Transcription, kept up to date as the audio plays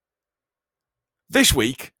This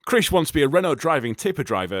week, Chris wants to be a Renault driving tipper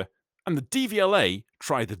driver, and the DVLA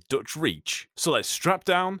try the Dutch Reach. So let's strap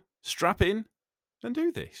down, strap in, and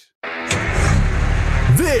do this.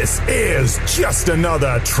 This is just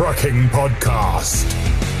another trucking podcast.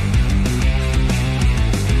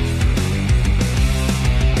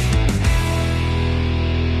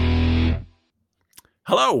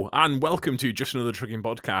 Hello, and welcome to Just Another Trucking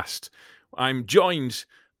Podcast. I'm joined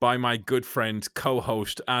by my good friend,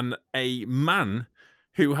 co-host, and a man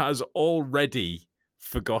who has already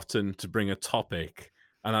forgotten to bring a topic,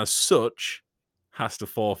 and as such, has to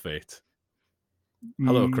forfeit.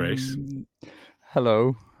 Hello, Chris.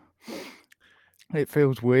 Hello. It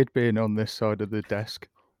feels weird being on this side of the desk.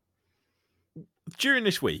 During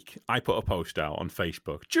this week, I put a post out on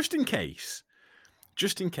Facebook, just in case.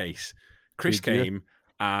 Chris came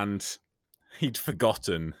and he'd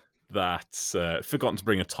forgotten to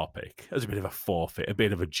bring a topic as a bit of a forfeit, a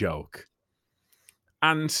bit of a joke.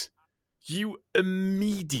 And you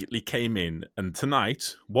immediately came in, and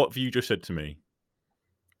tonight, what have you just said to me?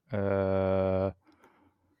 Oh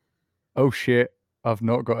shit, I've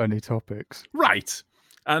not got any topics. Right.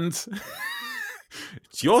 And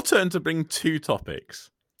it's your turn to bring two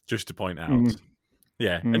topics, just to point out.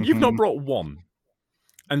 Yeah. And you've not brought one.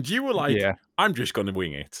 And you were like, I'm just going to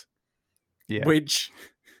wing it. Yeah. Which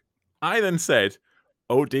I then said,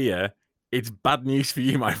 oh dear, it's bad news for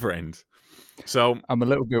you, my friend. So I'm a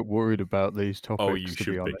little bit worried about these topics, oh, you to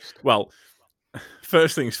should be honest. Well,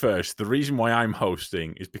 first things first, the reason why I'm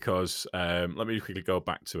hosting is because, let me quickly go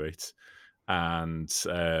back to it. And,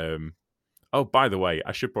 oh, by the way,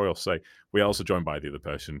 I should probably also say, we're also joined by the other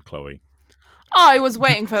person, Chloe. I was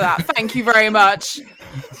waiting for that. Thank you very much.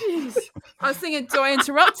 Jeez. I was thinking, do I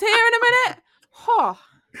interrupt here in a minute? Oh.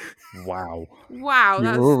 Wow. Wow.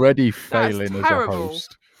 You're already failing as a terrible.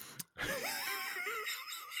 host.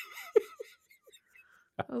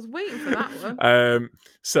 I was waiting for that one.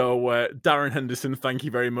 So Darren Henderson, thank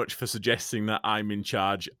you very much for suggesting that I'm in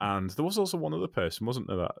charge. And there was also one other person, wasn't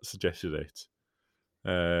there, that suggested it?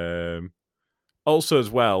 Also as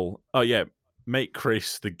well, oh yeah, make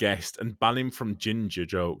Chris the guest and ban him from ginger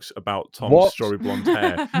jokes about Tom's strawberry blonde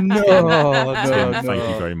hair. No. Tim, thank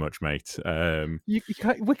you very much, mate. We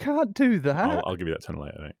can't do that. I'll give you that 10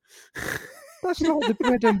 later, mate. That's not the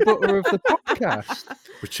bread and butter of the podcast.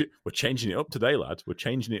 We're changing it up today, lad. We're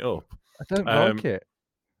changing it up. I don't like it.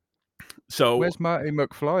 So where's Marty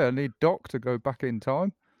McFly? I need Doc to go back in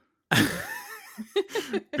time.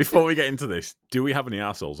 Before we get into this, do we have any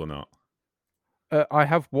arseholes or not? I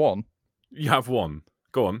have one. You have one.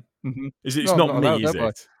 Go on. Mm-hmm. It's not me, allowed, is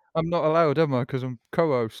it? I'm not allowed, am I? Because I'm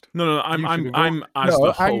co-host. No. I'm as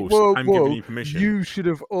the host. I'm giving you permission. You should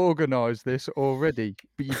have organised this already,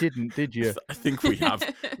 but you didn't, did you? I think we have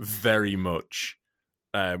very much.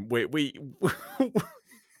 We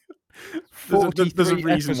there's a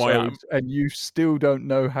reason why and you still don't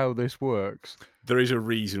know how this works. There is a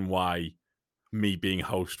reason why me being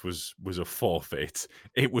host was a forfeit.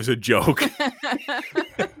 It was a joke.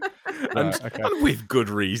 and with good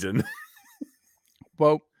reason.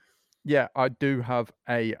 Well, yeah, I do have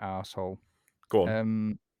a arsehole. Go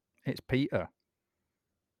on. It's Peter.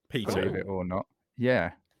 Peter? Believe it or not.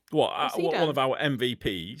 Yeah. What one of our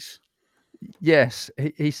MVPs? Yes,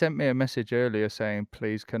 he sent me a message earlier saying,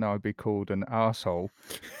 please, can I be called an arsehole?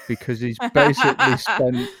 Because he's basically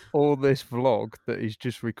spent all this vlog that he's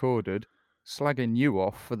just recorded slagging you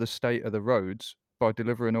off for the state of the roads by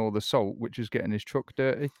delivering all the salt, which is getting his truck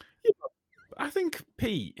dirty. Yeah, I think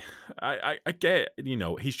Pete, I get,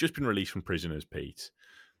 he's just been released from prison as Pete.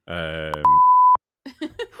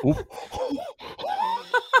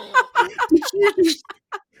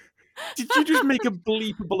 Did you just make a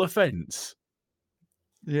bleepable offence?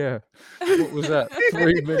 Yeah. What was that?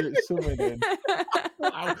 3 minutes something in.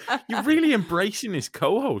 Wow. You're really embracing this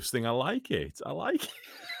co-host thing. I like it.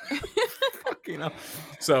 Fucking hell.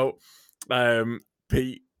 So,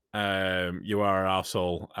 Pete, you are an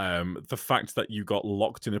arsehole. The fact that you got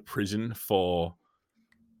locked in a prison for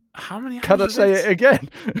how many hours? Can I say it again?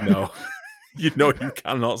 No. You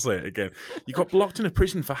cannot say it again. You got locked in a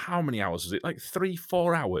prison for how many hours? Was it like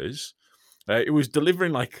 3-4 hours? It was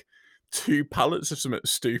delivering like 2 pallets of something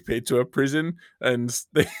stupid to a prison, and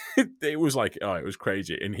it was like, it was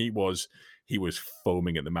crazy. And he was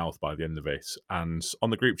foaming at the mouth by the end of it. And on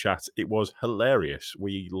the group chat, it was hilarious.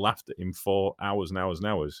 We laughed at him for hours and hours and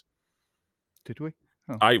hours. Did we?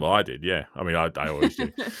 Oh. I did, yeah. I mean, I always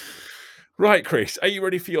do. Right, Chris, are you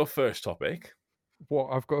ready for your first topic? What,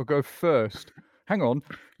 I've got to go first? Hang on.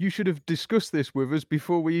 You should have discussed this with us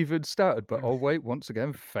before we even started, but I'll wait once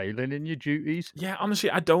again, failing in your duties. Yeah,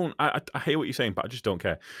 honestly, I don't. I hear what you're saying, but I just don't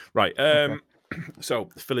care. Right. Okay. So,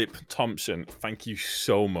 Philip Thompson, thank you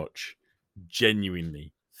so much.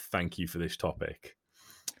 Genuinely, thank you for this topic.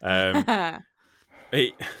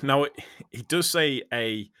 He does say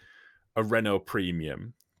a Renault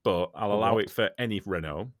Premium, but I'll allow it for any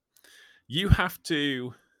Renault. You have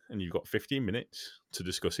to, and you've got 15 minutes to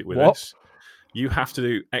discuss it with us. You have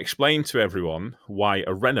to explain to everyone why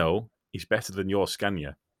a Renault is better than your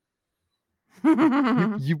Scania.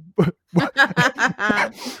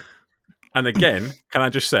 And again, can I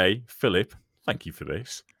just say, Philip, thank you for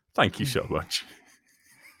this. Thank you so much.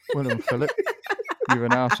 Well done, Philip. You're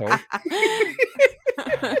an arsehole.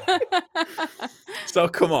 So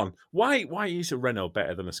come on, why is a Renault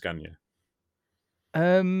better than a Scania?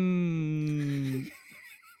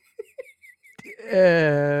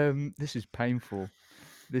 This is painful.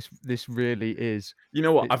 This really is. You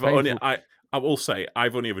know what? It's I will say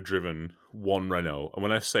I've only ever driven one Renault, and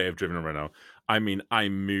when I say I've driven a Renault, I mean I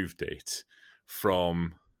moved it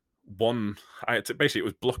from one. Basically it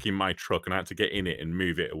was blocking my truck, and I had to get in it and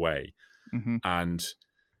move it away. Mhm. And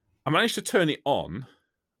I managed to turn it on,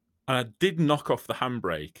 and I did knock off the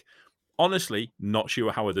handbrake. Honestly, not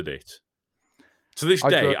sure how I did it. To this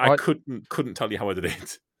day, I couldn't tell you how I did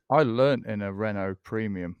it. I learnt in a Renault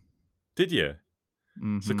Premium. Did you?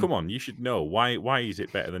 Mhm. So come on, you should know why is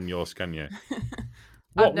it better than your Scania?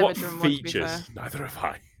 I've never What driven one, to be fair. features? Neither have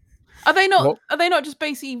I. Are they not? Are they not just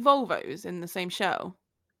basically Volvos in the same shell?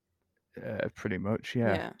 Pretty much,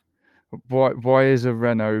 yeah. Yeah. Why is a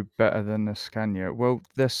Renault better than a Scania? Well,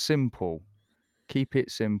 they're simple. Keep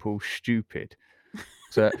it simple, stupid.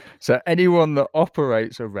 So anyone that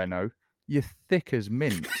operates a Renault, you're thick as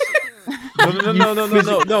mince. No,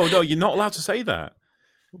 you're not allowed to say that.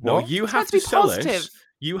 No, What? you It's have meant to be to sell positive. us.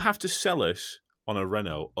 You have to sell us on a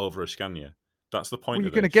Renault over a Scania. That's the point Well, you're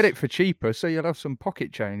of going to this. get it for cheaper, so you'll have some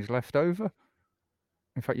pocket change left over.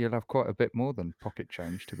 In fact, you'll have quite a bit more than pocket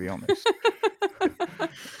change, to be honest.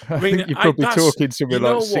 I mean, think you're probably talking you something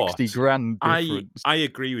know like 60 what? grand difference. I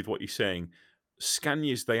agree with what you're saying.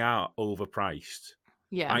 Scanias, they are overpriced.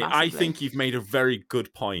 Yeah, I massively. think you've made a very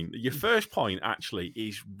good point. Your first point actually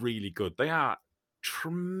is really good. They are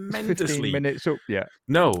tremendously 15 minutes up, yeah.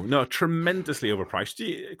 No, tremendously overpriced.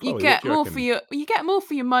 You Chloe, get what do you more reckon? for you get more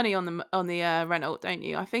for your money on the Renault, don't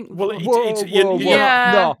you? I think. Well, Whoa.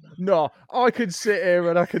 Yeah. No, I could sit here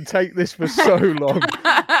and I could take this for so long.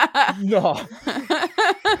 No.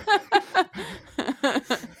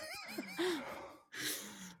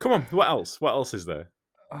 Come on, what else? What else is there?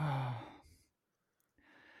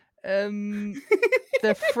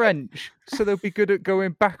 They're French, so they'll be good at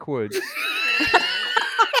going backwards.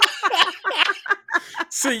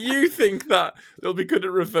 So you think that they'll be good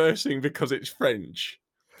at reversing because it's French?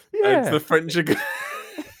 Yeah. And the French are good.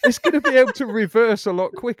 It's going to be able to reverse a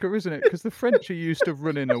lot quicker, isn't it? Because the French are used to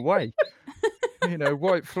running away. You know,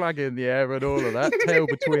 white flag in the air and all of that, tail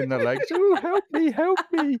between the legs. Oh, help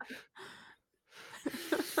me.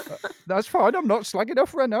 That's fine. I'm not slagging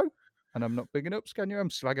off Renault. And I'm not bigging up Scania. I'm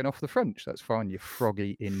slagging off the French. That's fine, you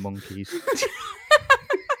froggy in monkeys.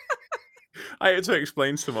 I had to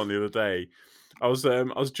explain to someone the other day. I was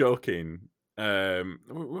joking. We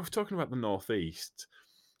were talking about the Northeast,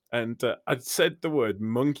 and I'd said the word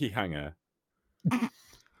monkey hanger. And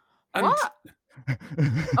What?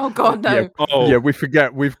 Oh God, no! Yeah, we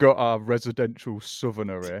forget we've got our residential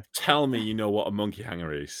southerner here. Tell me, you know what a monkey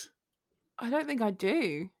hanger is? I don't think I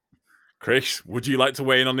do. Chris, would you like to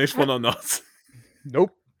weigh in on this one or not?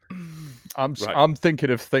 Nope. I'm thinking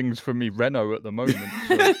of things for me Renault at the moment.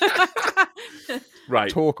 So Right.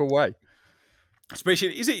 talk away.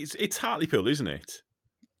 Especially, it's Hartlepool, isn't it?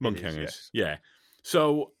 Monkey hangers. Yes. Yeah.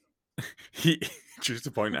 So just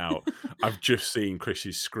to point out, I've just seen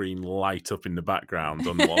Chris's screen light up in the background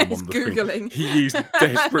on what I'm on the screen. Googling. He's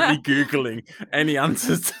desperately Googling any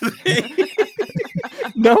answers to this.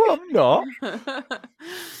 No, I'm not.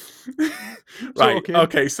 Right. Talking.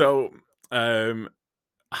 Okay. So,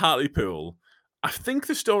 Hartlepool. I think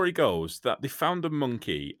the story goes that they found a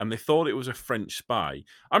monkey and they thought it was a French spy.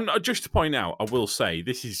 I'm not, just to point out, I will say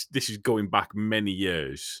this is going back many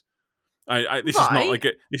years. This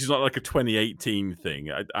is not like a 2018 thing.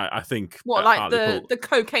 I think what, like the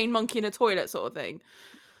cocaine monkey in a toilet sort of thing.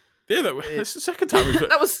 Yeah, that's the second time.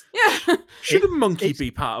 That was Should a monkey be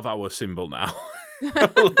part of our symbol now?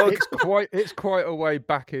 It's quite a way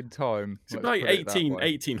back in time. It's like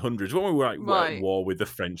 1800s when we were at war with the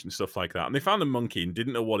French and stuff like that. And they found a monkey and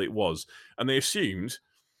didn't know what it was. And they assumed,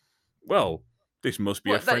 well, this must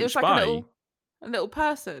be a French spy. Like a little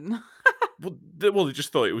person. Well, they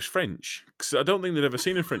just thought it was French. Because I don't think they'd ever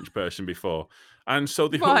seen a French person before. And so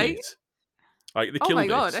they hung it. Like, they killed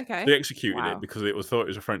it. Okay. They executed it because it was thought it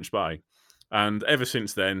was a French spy. And ever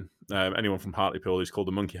since then, anyone from Hartlepool is called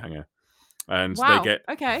a monkey hanger. And Wow, they get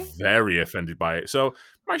okay. very offended by it. So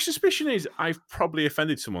my suspicion is I've probably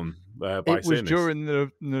offended someone by It was saying this. during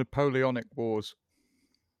the Napoleonic Wars.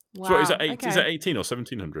 Wow. So is that okay. 18 or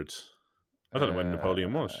 1700s? I don't know when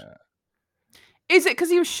Napoleon was. Is it because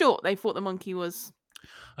he was short? They thought the monkey was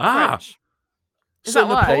French. Is so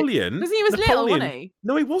that why? Napoleon. Because he was little, wasn't he?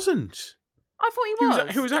 No, he wasn't. I thought he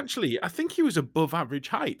was. He was actually. I think he was above average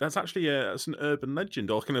height. That's actually that's an urban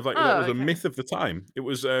legend, or kind of like Oh, that was a okay. myth of the time. It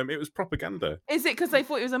was propaganda. Is it because they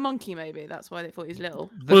thought he was a monkey? Maybe that's why they thought he was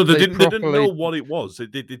little. Well, they didn't know what it was.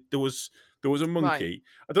 There was a monkey. Right.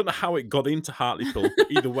 I don't know how it got into Hartlepool.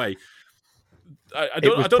 Either way,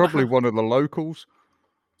 It was probably one of the locals.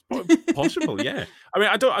 Possible, yeah. I mean,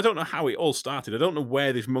 I don't know how it all started. I don't know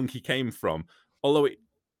where this monkey came from. Although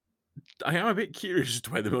I am a bit curious as to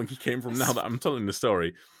where the monkey came from now that I'm telling the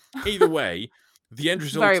story. Either way, the end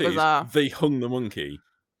result Very is bizarre. they hung the monkey.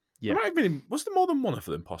 Yeah. Was there more than one of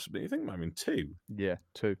them, possibly? I think there might have been two. Yeah,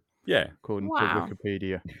 2. Yeah. According Wow. to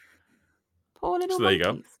Wikipedia. Poor little So there you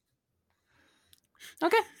go. monkeys.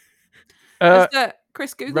 Okay.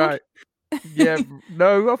 Chris Googled. Right. Yeah,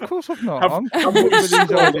 no, of course I've not. Have- I'm have coming up we with these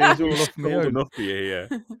scrolled- ideas have we all off my scrolled own. enough for you here?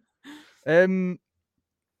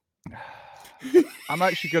 I'm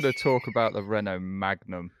actually going to talk about the Renault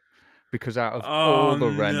Magnum because out of all the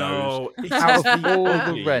Renaults, no. It's out of the all the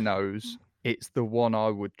ugly. Renaults, it's the one I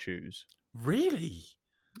would choose. Really?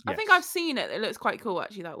 I think Yes. I've seen it. It looks quite cool,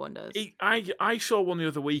 actually. That one does. I saw one the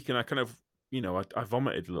other week and I kind of, I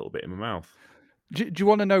vomited a little bit in my mouth. Do you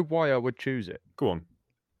want to know why I would choose it? Go on.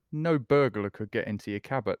 No burglar could get into your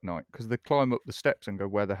cab at night because they climb up the steps and go,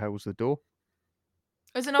 "Where the hell's the door?"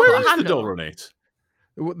 Is it not Where got a is the handle? door on it?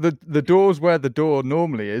 The door's where the door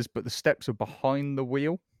normally is, but the steps are behind the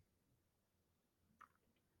wheel,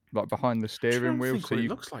 like behind the steering wheel. Think So what you it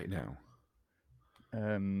looks like now. I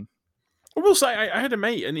I will say I had a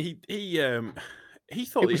mate and he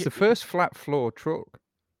thought it was the first flat floor truck.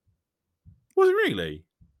 Was it really?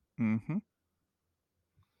 Mm-hmm.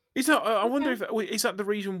 Is that? I wonder Okay. if is that the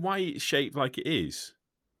reason why it's shaped like it is,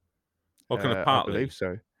 or kind of I partly. believe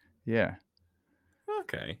so. Yeah.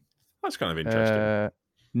 Okay, that's kind of interesting.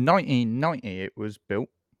 1990 it was built.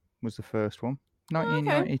 Was the first one.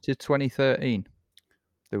 1990 to 2013.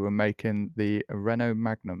 They were making the Renault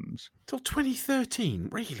Magnums. Till 2013,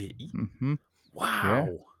 really? Mm-hmm. Wow,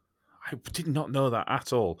 I did not know that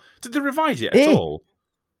at all. Did they revise it at Eh. all?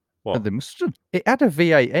 What? They must have. It had a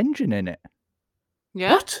V8 engine in it.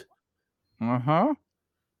 Yeah. What? Uh-huh.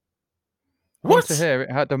 What? To here, it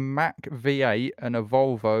had a Mack V8 and a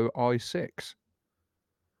Volvo i6.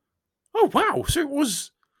 Oh wow! So it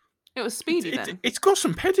was. It was speedy then. It's got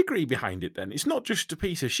some pedigree behind it. Then it's not just a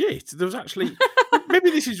piece of shit. There was actually maybe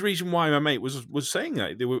this is the reason why my mate was saying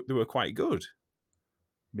that they were quite good.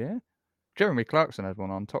 Yeah. Jeremy Clarkson had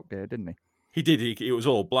one on Top Gear, didn't he? He did. It was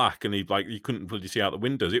all black, and you couldn't bloody see out the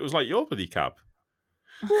windows. It was like your bloody cab.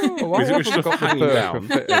 Oh, I Because it was haven't just got the hanging Bertha down.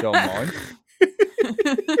 fitted on mine.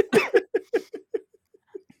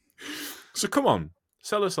 So come on,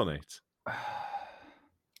 sell us on it.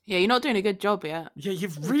 Yeah, you're not doing a good job yet. Yeah,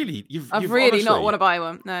 you've I've really really not honestly- want to buy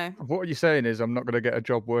one. No. What you're saying is I'm not going to get a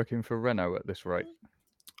job working for Renault at this rate.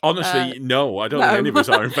 Honestly, no, I don't no. think any of us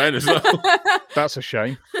are. In fairness, though. That's a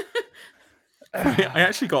shame. I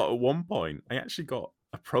actually got at one point. I actually got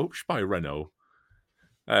approached by Renault.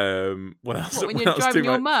 When I was What, when when you're I was driving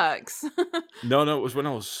doing your Mercs? No, it was when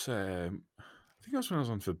I was. I think it was when I was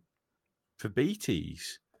on for BTs.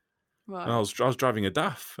 Right. And I was driving a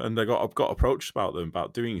DAF, and I got approached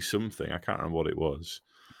about doing something. I can't remember what it was.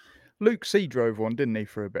 Luke C drove one, didn't he,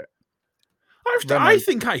 for a bit? I Renault.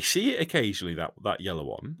 think I see it occasionally. That yellow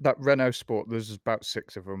one. That Renault Sport, there's about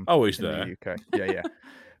 6 of them Oh, is in there? the UK. Yeah.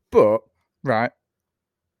 But, right,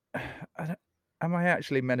 am I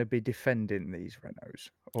actually meant to be defending these Renaults?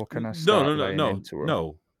 Or can I start laying into them?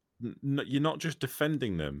 No. You're not just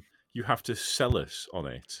defending them. You have to sell us on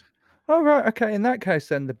it. Oh, right. Okay. In that case,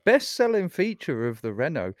 then, the best-selling feature of the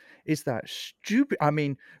Renault is that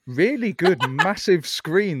really good massive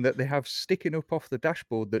screen that they have sticking up off the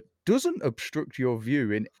dashboard that doesn't obstruct your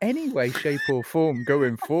view in any way, shape, or form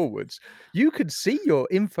going forwards. You can see your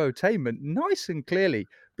infotainment nice and clearly,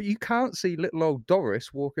 but you can't see little old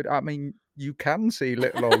Doris walking. I mean, you can see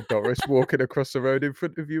little old Doris walking across the road in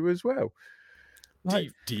front of you as well.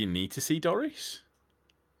 Do you need to see Doris?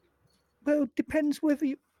 Well, depends whether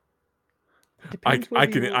you. I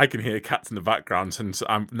can hear cats in the background, and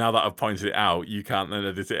now that I've pointed it out, you can't then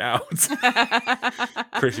edit it out.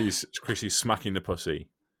 Chrissy's smacking the pussy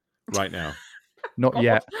right now. Not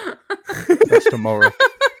yet. That's tomorrow.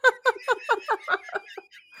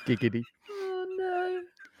 Giggity.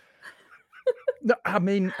 No, I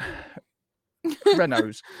mean,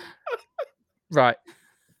 Renaults. Right.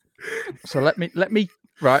 So let me.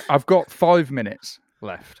 Right, I've got 5 minutes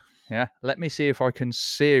left. Yeah. Let me see if I can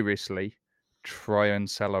seriously try and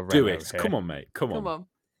sell a Renault. Do it. Here. Come on, mate. Come on.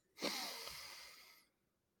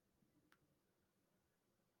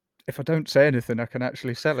 If I don't say anything, I can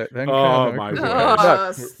actually sell it. Then. Oh, can I? my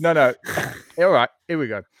God. No. All right. Here we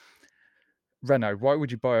go. Renault. Why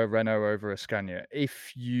would you buy a Renault over a Scania?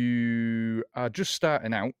 If you are just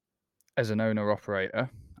starting out as an owner-operator,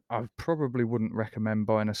 I probably wouldn't recommend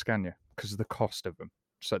buying a Scania because of the cost of them.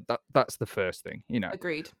 So that's the first thing. You know,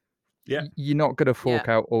 Agreed. Yeah. you're not going to fork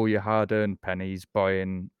out all your hard-earned pennies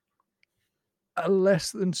buying a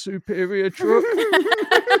less than superior truck.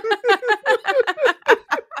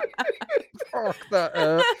 Fuck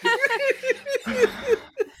that.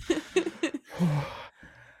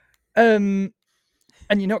 And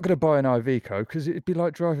you're not going to buy an Iveco because it'd be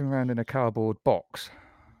like driving around in a cardboard box.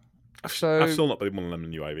 I've So still not been one of them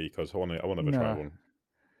new IV because I want to have a try one.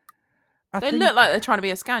 I They think, look like they're trying to be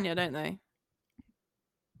a Scania, don't they?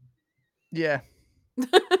 yeah,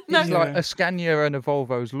 No. it's like a Scania and a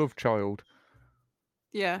Volvo's love child.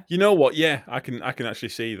 Yeah. You know what? Yeah, I can actually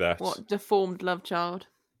see that. What deformed love child?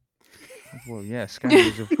 Well, yeah,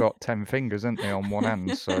 Scanias have got 10 fingers, haven't they, on one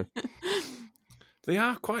hand? So They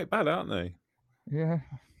are quite bad, aren't they? yeah,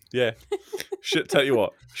 Yeah. Tell you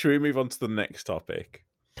what. Should we move on to the next topic?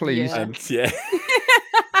 please. Yeah. And yeah,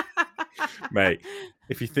 mate.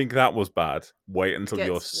 If you think that was bad, wait until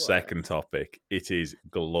your Gets second topic. It is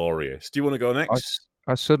glorious. Do you want to go next?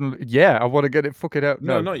 I suddenly, yeah, I want to get it fucking out.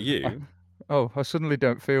 No, not you. I suddenly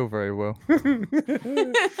don't feel very well.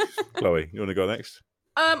 Chloe, you want to go next?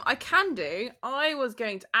 I can do. I was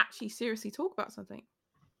going to actually seriously talk about something.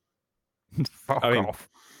 Fuck I mean- off.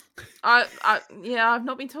 I've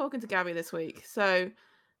not been talking to Gabby this week, so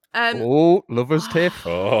Oh, lover's tiff.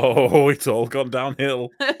 Oh, it's all gone downhill.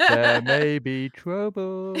 There may be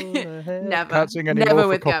trouble ahead. Never. Can't sing Never anymore for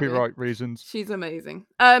with Gabby. copyright reasons. She's amazing.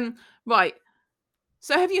 Right.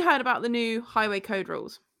 So have you heard about the new highway code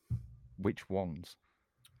rules? Which ones?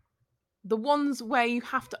 The ones where you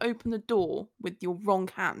have to open the door with your wrong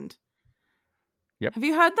hand. Yep. Have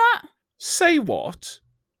you heard that? Say what?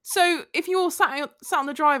 So if you're sat on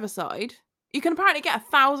the driver's side, you can apparently get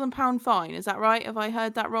 £1,000 fine. Is that right? Have I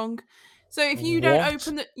heard that wrong? So if you don't What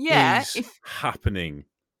open the is happening?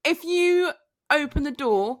 if you open the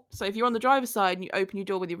door, so if you're on the driver's side and you open your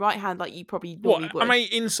door with your right hand, like you probably normally What? would, Am I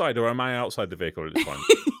inside or am I outside the vehicle at this point?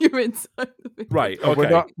 you're inside the vehicle. Right. Oh, Okay.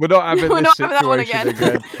 we're not having We're this not having that one situation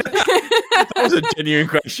again. again. That was a genuine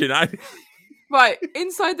question. Right,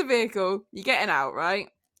 inside the vehicle, you're getting out, right?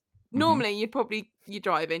 Mm-hmm. Normally, you're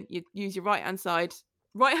driving, you use your right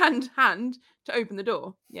hand hand to open the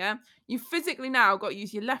door, yeah? You physically now got to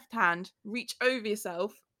use your left hand, reach over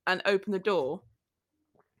yourself and open the door.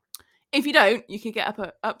 If you don't, you can get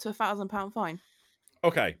up to £1,000 fine.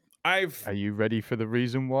 Okay. Are you ready for the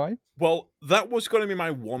reason why? Well, that was going to be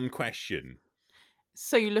my one question.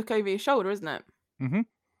 So you look over your shoulder, isn't it? Mhm.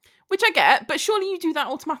 Which I get, but surely you do that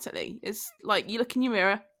automatically. It's like you look in your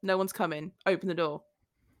mirror, no one's coming, open the door.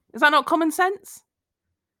 Is that not common sense?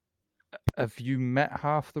 Have you met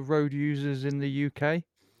half the road users in the UK?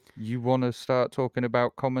 You want to start talking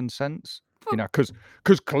about common sense? You know,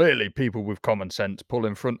 because clearly people with common sense pull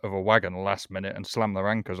in front of a wagon last minute and slam their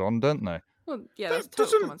anchors on, don't they? Well, yeah, That that's total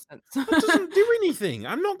doesn't- common sense. That doesn't do anything.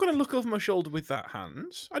 I'm not going to look over my shoulder with that hand.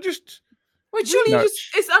 Well, surely No.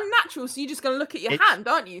 it's unnatural, so you're just going to look at your It's- hand,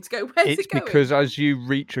 aren't you, to go, where's It's it going? because as you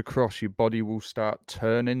reach across, your body will start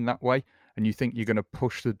turning that way, and you think you're going to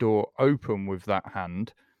push the door open with that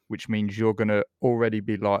hand, which means you're going to already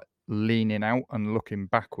be like leaning out and looking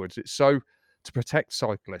backwards. It's so to protect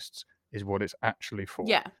cyclists is what it's actually for.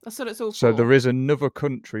 Yeah, that's what it's all So for. there is another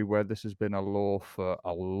country where this has been a law for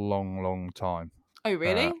a long, long time. Oh,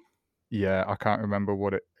 really? Yeah, I can't remember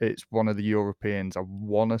what it's one of the Europeans. I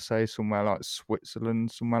want to say somewhere like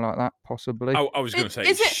Switzerland, somewhere like that, possibly. I was going to say,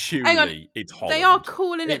 Is it- hang on, surely it's Holland. They are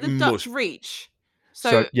calling it It the Dutch must- reach. So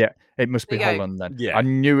So, yeah, it must be there you go. Holland then. Yeah. I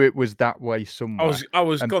knew it was that way somewhere. I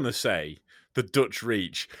was And- going to say the Dutch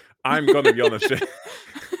reach. I'm going to be honest.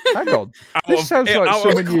 Hang on, Out this of- sounds out like of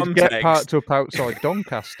someone you'd get context. parked up outside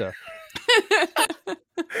Doncaster.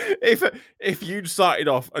 If you'd started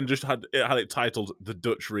off and just had it titled "The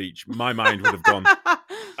Dutch Reach," my mind would have gone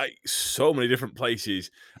so many different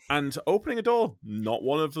places. And opening a door, not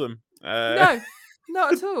one of them. no,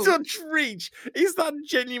 not at all. Dutch Reach, is that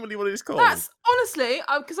genuinely what it's called? That's honestly,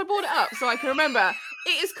 because I brought it up so I can remember.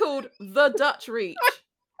 It is called the Dutch reach.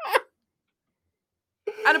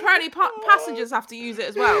 And apparently passengers have to use it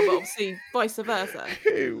as well, but obviously vice versa.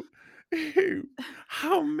 Who?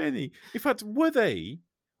 How many? In fact, were they?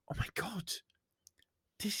 Oh my God.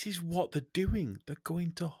 This is what they're doing. They're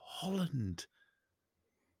going to Holland.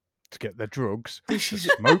 To get their drugs. This To is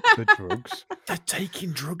smoke the drugs. they're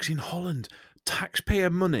taking drugs in Holland. Taxpayer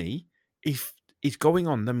money is going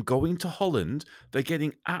on them going to Holland. They're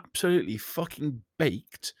getting absolutely fucking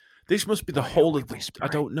baked. This must be the Why are whole we of the. I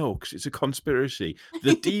whispering? don't know because it's a conspiracy.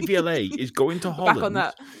 The DVLA is going to Back on Holland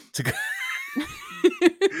that.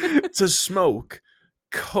 to smoke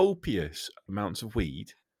copious amounts of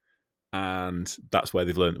weed, and that's where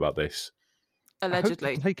they've learned about this. I hope they're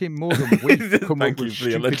Allegedly. taking more than we come up Thank you with for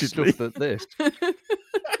the stupid allegedly. stuff that this.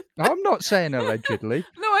 I'm not saying allegedly.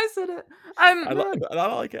 No, I said it. I No.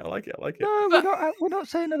 like it. I like it. I like it. No, But- we're not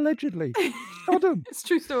saying allegedly. Adam, It's a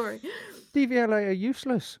true story. DVLA are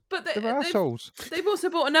useless. But They're they've, assholes. they've also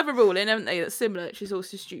brought another rule in, haven't they, that's similar, which is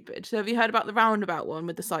also stupid. So have you heard about the roundabout one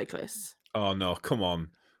with the cyclists? Oh no! Come on!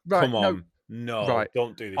 Right, Come no, on! No! right.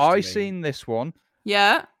 Don't do this. to I me. seen this one,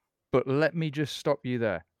 Yeah. but let me just stop you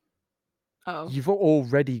there. Oh. You've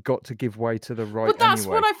already got to give way to the right Well, that's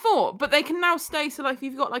anyway. what I thought. But they can now stay. So, like, if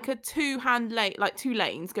you've got like a two-hand lane, like 2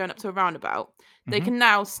 lanes going up to a roundabout, they Mhm. can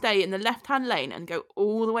now stay in the left-hand lane and go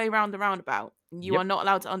all the way around the roundabout. You Yep. are not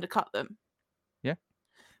allowed to undercut them. Yeah.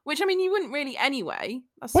 Which I mean, you wouldn't really anyway.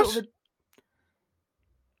 That's sort of What? a...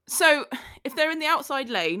 So, if they're in the outside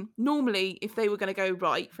lane, normally, if they were going to go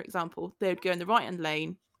right, for example, they would go in the right-hand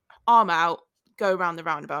lane, arm out, go around the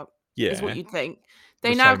roundabout. Is Yeah. what you'd think.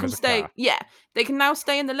 They The now same can as a stay. car. Yeah, they can now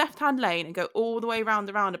stay in the left-hand lane and go all the way around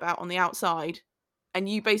the roundabout on the outside, and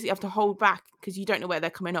you basically have to hold back because you don't know where they're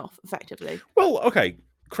coming off. Effectively, Well, okay,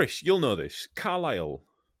 Chris, you'll know this. Carlisle.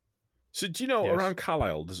 So do you know Yes. around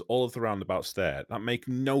Carlisle, there's all of the roundabouts there that make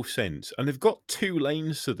no sense, and they've got 2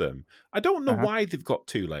 lanes to them. I don't know Uh-huh. why they've got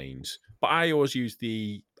 2 lanes, but I always use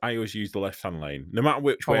the left-hand lane, no matter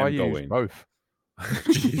which way I I'm use going. both.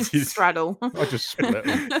 Jesus. straddle. I just split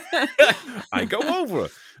them. I go over.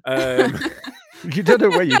 You don't know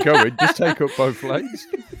where you're going. Just take up both lanes.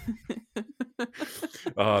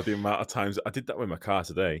 Oh, the amount of times I did that with my car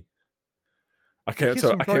today. I came You get to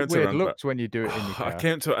some a quite weird roundabout. looks when you do it in your I car.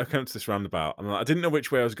 came to this roundabout and I didn't know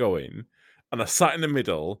which way I was going, and I sat in the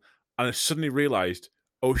middle and I suddenly realised,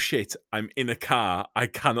 oh shit, I'm in a car. I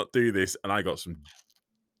cannot do this, and I got some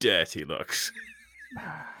dirty looks.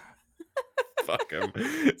 Fuck them.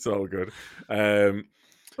 It's all good.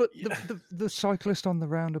 But Yeah. the cyclist on the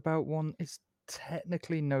roundabout one is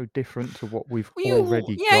technically no different to what we've Well, you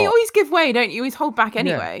already yeah, you got. always give way, don't you? You always hold back Yeah.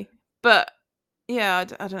 anyway. But yeah,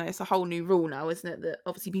 I don't know. It's a whole new rule now, isn't it? That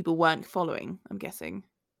obviously people weren't following. I'm guessing.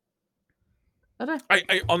 I don't.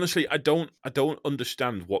 I honestly, I don't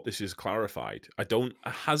understand what this is clarified.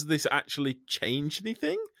 Has this actually changed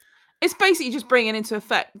anything? It's basically just bringing into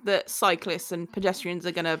effect that cyclists and pedestrians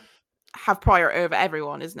are going to have priority over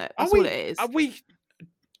everyone, isn't it? That's all it is. Are we?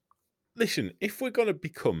 Listen, if we're going to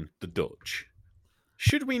become the Dutch,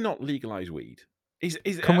 should we not legalise weed?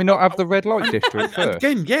 Can we not have the red light and- district and first?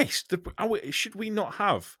 again, yes. Should we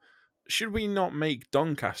not make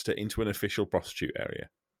Doncaster into an official prostitute area?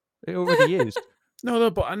 It already is.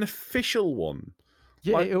 No, but an official one,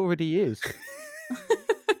 Yeah, Like- it already is.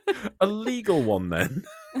 a legal one. Then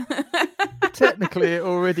Technically, it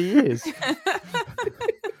already is.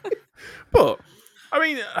 But I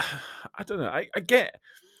mean, I don't know. I get.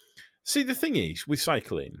 See, the thing is with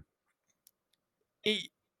cycling,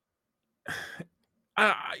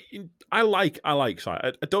 I like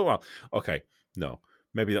cycling. I don't. Well, okay, no,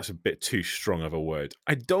 maybe that's a bit too strong of a word.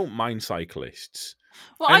 I don't mind cyclists.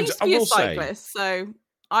 Well, I And used to I be a will say- cyclist, so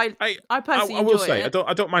I I personally will enjoy say it.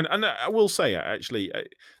 I don't mind, and I will say actually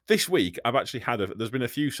this week I've actually had there's been a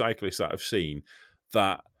few cyclists that I've seen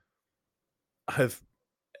that have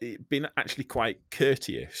been actually quite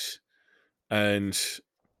courteous and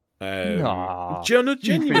Nah, no, You've been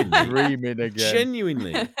genuinely, dreaming again.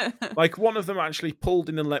 genuinely. Like one of them actually pulled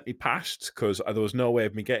in and let me past because there was no way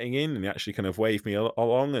of me getting in, and he actually kind of waved me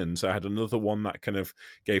along. And so I had another one that kind of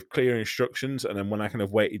gave clear instructions, and then when I kind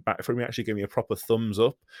of waited back for him, he actually gave me a proper thumbs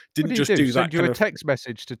up. What Didn't did he just do that Send you kind a of. text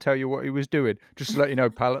message to tell you what he was doing, just to let you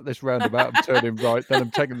know, pal, at this roundabout, I'm turning right, then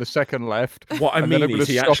I'm taking the second left. What I and then mean I'm is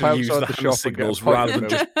gonna he stop actually used outside the the hand shop and get a signals pint rather of than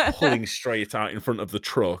just pulling straight out in front of the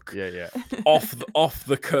truck Yeah. off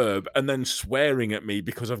the curb and then swearing at me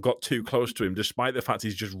because I've got too close to him, despite the fact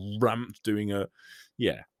he's just ramped doing a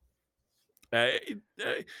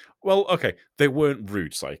well, okay, they weren't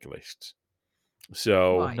rude cyclists,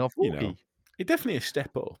 so Right. you know, it's definitely a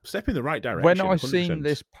step in the right direction. When I seen 100%.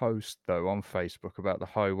 this post though on Facebook about the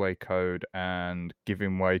highway code and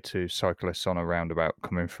giving way to cyclists on a roundabout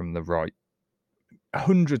coming from the right,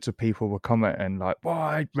 hundreds of people were commenting like,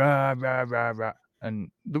 "Why, rah, rah, rah, rah,"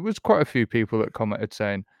 and there was quite a few people that commented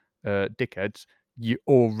saying, "Dickheads, you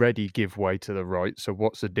already give way to the right, so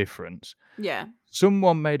what's the difference?" Yeah.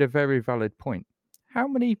 Someone made a very valid point. How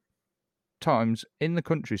many times in the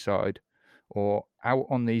countryside or out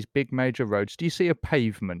on these big major roads do you see a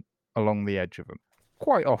pavement along the edge of them?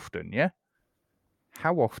 Quite often, yeah?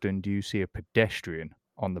 How often do you see a pedestrian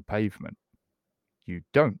on the pavement? You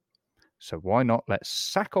don't. So why not let's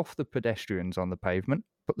sack off the pedestrians on the pavement,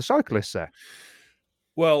 put the cyclists there?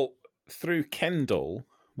 Well, through Kendall,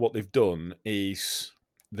 what they've done is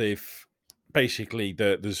they've basically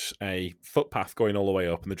there's a footpath going all the way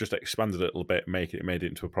up, and they've just expanded it a little bit, made it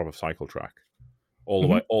into a proper cycle track, all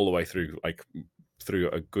the way through, like through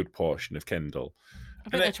a good portion of Kendall. I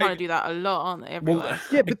think they're trying to do that a lot, aren't they? Everywhere. Well,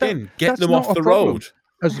 Yeah, but again, get that's them not off a the problem. road.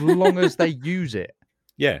 As long as they use it.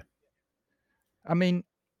 Yeah. I mean,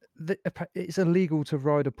 it's illegal to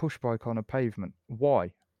ride a push bike on a pavement.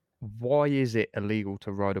 Why? Why is it illegal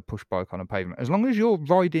to ride a push bike on a pavement? As long as you're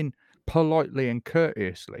riding politely and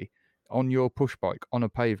courteously on your push bike on a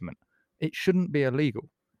pavement, it shouldn't be illegal.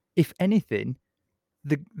 If anything,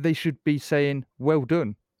 they should be saying, "Well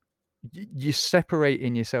done. You're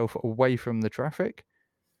separating yourself away from the traffic."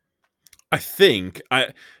 I think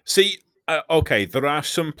I see. Okay, there are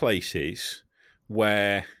some places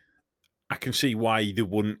where I can see why they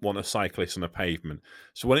wouldn't want a cyclist on a pavement.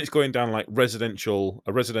 So when it's going down like a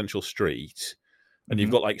residential street, and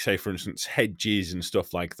you've got, like, say, for instance, hedges and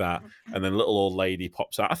stuff like that, and then a little old lady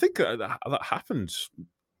pops out. I think that happened.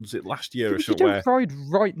 Was it last year or You something? don't ride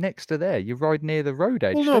right next to there. You ride near the road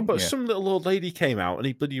edge. Well, no, don't but you? some little old lady came out and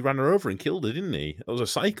he bloody ran her over and killed her, didn't he? It was a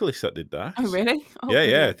cyclist that did that. Oh, really? Oh,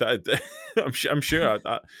 Yeah, brilliant. yeah. I'm sure.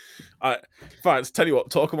 In fact, tell you what,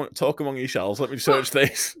 talk among yourselves. Let me search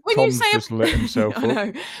this. When Tom's you say just lit himself I up.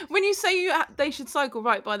 know. When you say they should cycle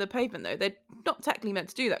right by the pavement, though, they're not technically meant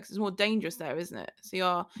to do that because it's more dangerous there, isn't it? So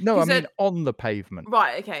you're No, you I said- mean on the pavement.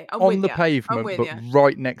 right. Okay, I'm On with the ya. I'm pavement, with but ya.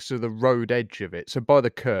 right next to the road edge of it, so by the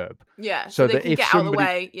curb. Yeah, So they that can if get out of the somebody,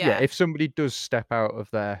 way. Yeah, if somebody does step out of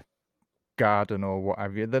their garden or what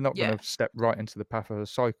have you, they're not going Yeah. to step right into the path of a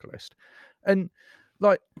cyclist. And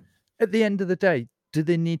like at the end of the day, do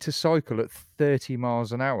they need to cycle at 30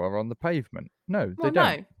 miles an hour on the pavement? No, well, they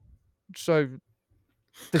don't. no. So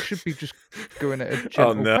they should be just going at a Oh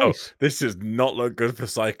gentle no, pace. this does not look good for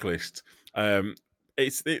cyclists.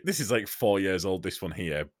 This is like 4 years old. This one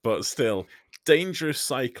here, but still, dangerous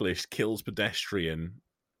cyclist kills pedestrian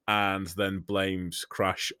and then blames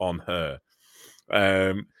crash on her.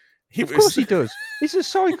 Of course he does. He's a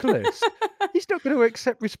cyclist. He's not going to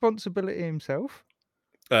accept responsibility himself.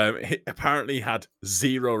 He apparently had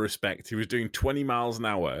zero respect. He was doing 20 miles an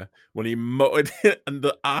hour when he mowed, and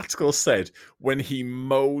the article said when he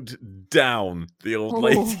mowed down the old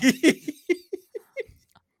lady.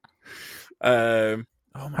 Oh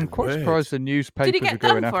my I'm quite word. surprised the newspapers get are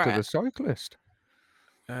going done for after it? the cyclist.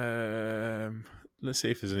 Let's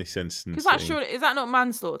see if there's any sense in Because that's sure is that not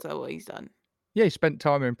manslaughter what he's done? Yeah, he spent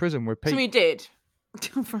time in prison with So Pete. he did.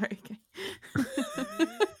 Right, okay.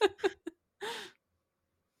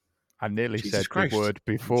 I nearly Jesus said Christ. the word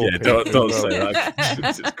before. Yeah, Pete don't as say well. that.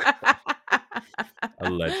 Jesus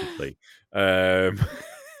Allegedly.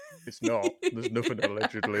 It's not. There's nothing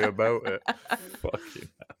allegedly about it. Fucking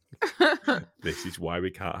hell. This is why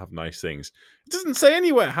we can't have nice things. It doesn't say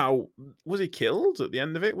anywhere how was he killed at the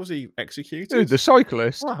end of it? Was he executed? Who, the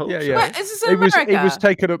cyclist? Well, I hope Yeah, so. yeah. But is this in He was America?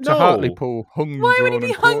 taken up to No. Hartlepool, hung, Why would he drawn, be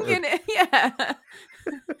and hung quartered. in it? Yeah.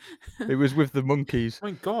 It was with the monkeys.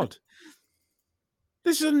 My God.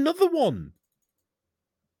 This is another one.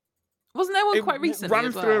 Wasn't there one It quite recently ran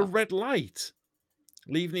as through a well? red light,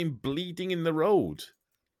 leaving him bleeding in the road.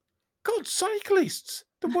 God, cyclists.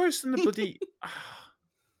 They're worse than the bloody...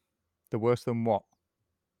 The worse than what?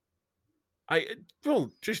 Well,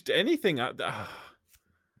 just anything. And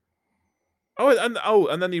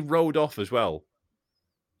then he rode off as well.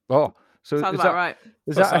 Oh, so Sounds is about that, right.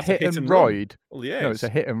 is Well, that a that's a hit hit and and run. ride? Well, yeah. No, it's a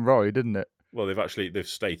hit and ride, isn't it? Well, they've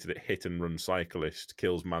stated it. Hit and run cyclist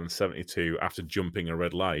kills man 72 after jumping a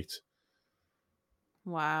red light.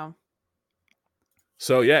 Wow.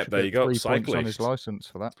 So yeah, Should there get you go. 3 points on his Cyclist. license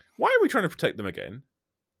for that Why are we trying to protect them again?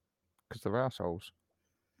 because they're assholes.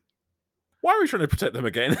 Why are we trying to protect them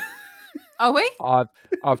again? Are we?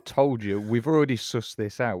 I've told you, we've already sussed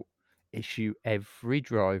this out. Issue every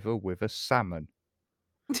driver with a salmon.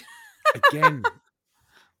 Again.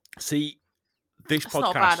 See, this That's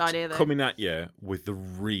not a bad idea, podcast though. coming at you with the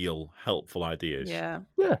real helpful ideas. Yeah.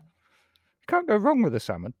 Yeah, you can't go wrong with a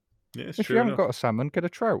salmon. Yeah, it's If true you haven't enough. got a salmon, get a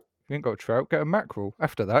trout. If You ain't got a trout, get a mackerel.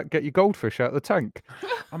 After that, get your goldfish out of the tank.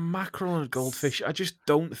 A mackerel and a goldfish. I just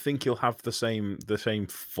don't think you'll have the same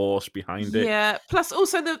force behind it. Yeah. Plus,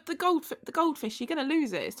 also the goldfish, you're gonna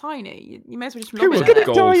lose it. It's tiny. You may as well just Who lob a it gonna in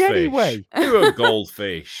it. die anyway. Who a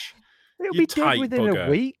goldfish? It'll You be dead tight within bugger. a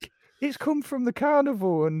week. It's come from the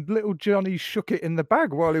carnival, and little Johnny shook it in the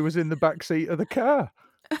bag while he was in the back seat of the car.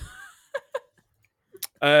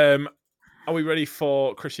 Are we ready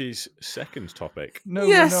for Chrissy's second topic? No,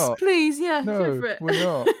 Yes, we're not. please. Yeah, No, go for it. we're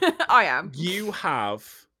not. I am. You have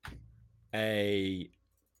a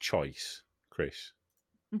choice, Chris.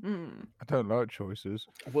 Mhm. I don't like choices.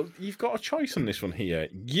 Well, you've got a choice on this one here.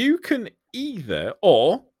 You can either,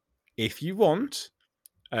 or if you want,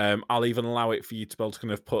 I'll even allow it for you to be able to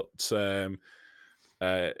kind of put, kind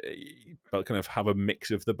of have a mix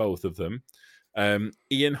of the both of them.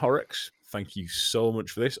 Ian Horrocks, thank you so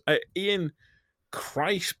much for this. Ian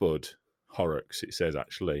Christbud Horrocks, it says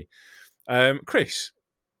actually. Chris,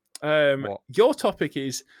 What? your topic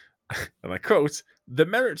is, and I quote, the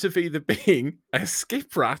merits of either being a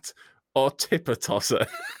skip rat or tipper tosser.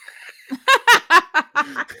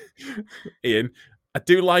 Ian, I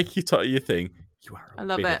do like your thing. You are I a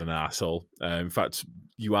love bit it. of an arsehole. In fact,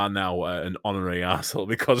 you are now an honorary arsehole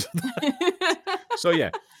because of that. So yeah,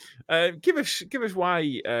 give us why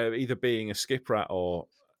either being a skip rat or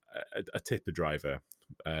a tipper driver.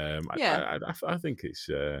 Yeah. I think it's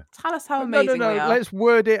Tell us how No, amazing we are. Let's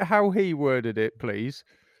word it how he worded it, please.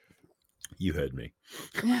 you heard me.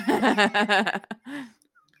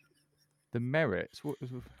 The merits. What was...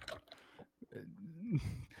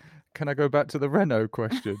 Can I go back to the Renault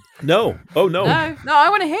question? No, oh no, No, I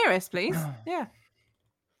want to hear us, please. Yeah.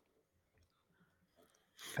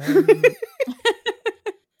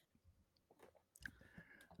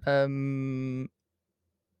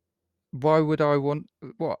 Why would I want?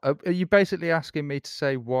 What are you basically asking me to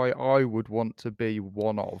say? Why I would want to be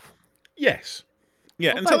one of? yes.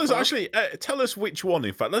 Yeah, Well, and tell us both are. actually. Tell us which one.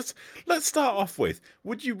 In fact, let's start off with.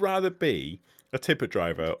 Would you rather be a tipper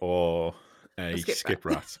driver or a skip skip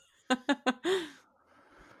rat. rat?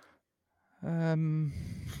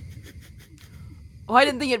 Oh, I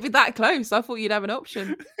didn't think it'd be that close. I thought you'd have an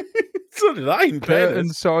option. So did I. In Curtain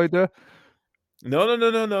fairness. cider. No.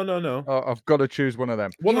 Oh, I've got to choose one of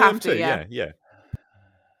them. One You of have them to, too. yeah. Yeah.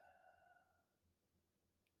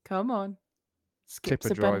 Come on. Skip's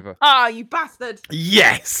Tipper a ben- driver. Ah, you bastard.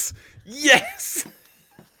 Yes.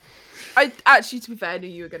 I actually, to be fair, I knew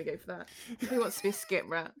you were going to go for that. Who wants to be a skip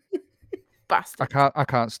rat? Bastard. I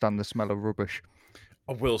can't stand the smell of rubbish.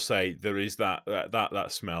 I will say there is that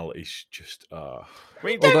smell is just. I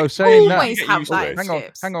mean, Although saying that, always get have used to that it. in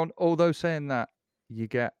skips. hang on. Although saying that, you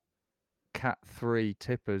get Cat 3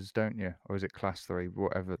 tippers, don't you? Or is it Class 3?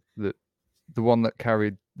 Whatever. The one that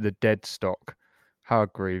carried the dead stock.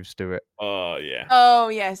 Hargreaves do it. Oh yeah. Oh,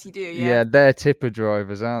 yes, you do. Yeah, Yeah. they're tipper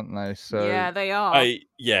drivers, aren't they? So Yeah, they are.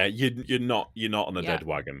 You're not on a Yeah. dead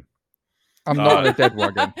wagon. I'm not in a dead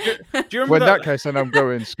wagon. Do you remember Well, in that? that case, then I'm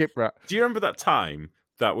going skip rat. Do you remember that time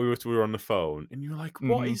that we were on the phone and you were like,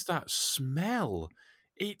 "What Mhm. is that smell?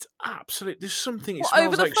 It's absolute. There's something. It What, smells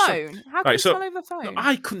over the like so-" phone? How can Right, you so- smell over the phone? No,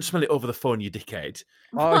 I couldn't smell it over the phone, you dickhead.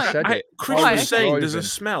 I said it. Chris I was was saying there's a driving.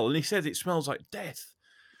 smell, and he said it smells like death.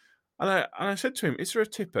 And I said to him, "Is there a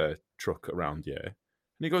tipper truck around here?" And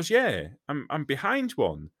he goes, "Yeah, I'm behind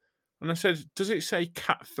one." And I said, "Does it say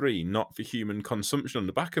Cat 3, not for human consumption on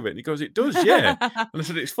the back of it?" And he goes, "It does, yeah." And I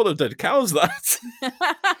said, "It's full of dead cows, that."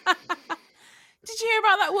 Did you hear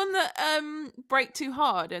about that one that braked too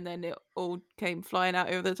hard and then it all came flying out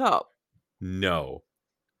over the top? No.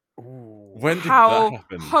 When did How that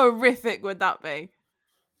happen? horrific would that be?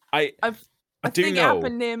 I I do think it know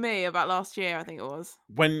happened near me about last year. I think it was.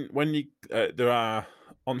 when you there are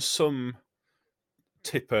on some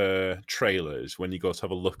tipper trailers when you go to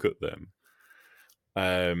have a look at them.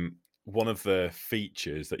 One of the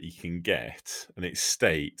features that you can get, and it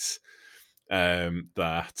states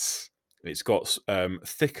that it's got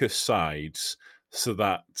thicker sides so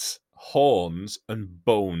that horns and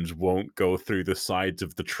bones won't go through the sides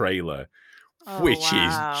of the trailer, Oh, which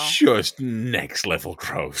wow. is just next level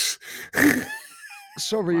gross.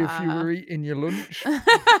 Sorry if you Wow. were eating your lunch.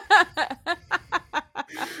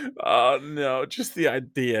 Oh no, just the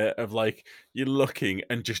idea of like you're looking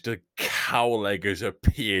and just a cow leg has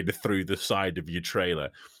appeared through the side of your trailer.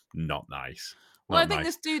 Not nice. Well, I Not think nice.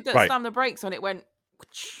 this dude that Right. slammed the brakes on it went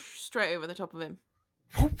straight over the top of him.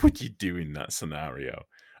 What would you do in that scenario?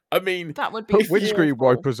 I mean, That would be Put windscreen awful.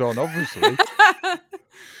 wipers on, obviously.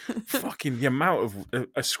 fucking the amount of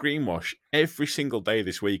a screen wash every single day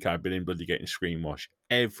this week. I've been in bloody getting screen wash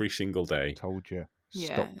every single day. Told you.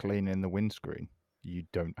 Yeah. Stop cleaning the windscreen. you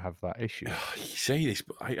don't have that issue. You say this,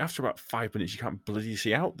 but after about 5 minutes, you can't bloody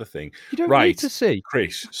see out the thing. You don't Right. need to see.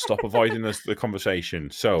 Chris, stop avoiding the conversation.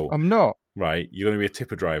 So, I'm not. right, you're going to be a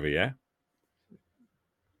tipper driver, yeah?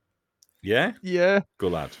 Yeah? Yeah.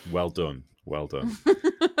 Good lad. Well done. Well done.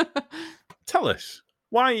 Tell us,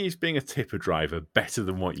 why is being a tipper driver better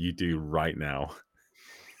than what you do right now?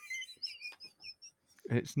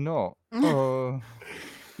 It's not. Oh.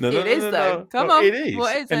 No, It is, though. Come on. It is.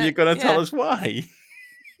 What is and it? you're going to tell Yeah. us why.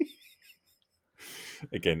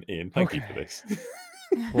 Again, Ian, thank you for Okay. this.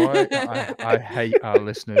 Why I hate our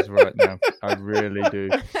listeners right now. I really do.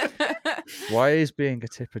 Why is being a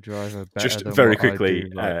tipper driver better Just than very what I quickly, do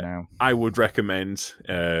right now? I would recommend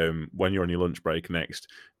when you're on your lunch break next,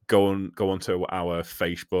 go onto our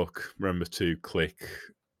Facebook. Remember to click.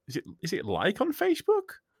 Is it like on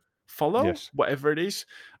Facebook? Follow, Yes. whatever it is,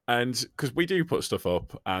 and because we do put stuff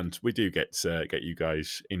up, and we do get you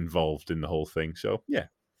guys involved in the whole thing. So yeah,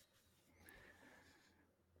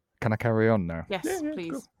 Can I carry on now? Yes, yeah,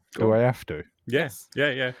 please. Do I have to? yes,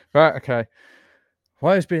 yeah. Right, okay.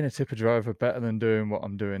 Why is being a tipper driver better than doing what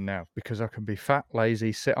I'm doing now? Because I can be fat,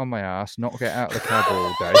 lazy, sit on my ass, not get out of the cab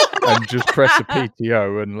all day, and just press a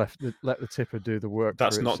PTO and let the tipper do the work.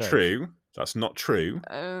 That's for not itself. true. That's not true.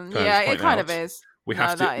 Yeah, just it point kind of out, is. We No,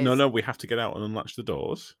 have to. that is. No, we have to get out and unlatch the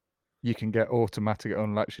doors. You can get automatic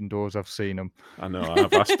unlatching doors. I've seen them. I know. I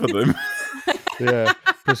have asked for them. Yeah,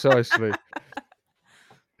 precisely.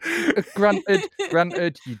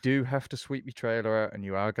 Granted, you do have to sweep your trailer out, and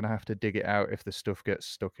you are going to have to dig it out if the stuff gets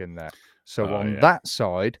stuck in there. So Oh, on yeah. that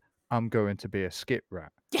side, I'm going to be a skip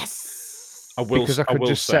rat Yes. I will. because I I could will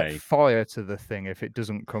just say set fire to the thing if it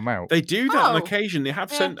doesn't come out. they do that on Oh, occasion. They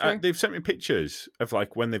have yeah, sent. true. They've sent me pictures of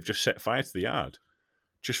like when they've just set fire to the yard,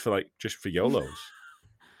 just for YOLOs.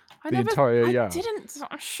 The entire yard. I didn't.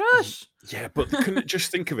 Shush. Yeah, but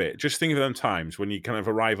just think of it. Just think of them times when you kind of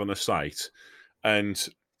arrive on a site and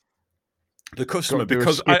the customer, do a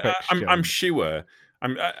because skip I'm exchange. sure.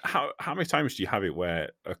 How many times do you have it where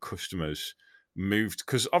a customer's moved?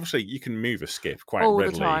 Because obviously you can move a skip quite All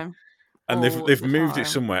readily, the time. and All they've the moved time. it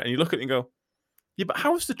somewhere, and you look at it and go, yeah, but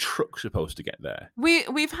how is the truck supposed to get there?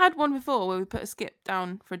 We've had one before where we put a skip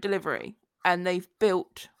down for delivery, and they've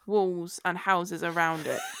built walls and houses around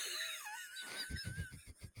it.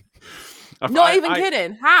 Not even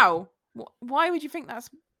kidding. How? Why would you think that's?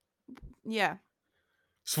 Yeah.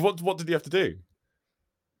 So what did he have to do?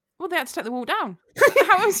 Well, they had to take the wall down.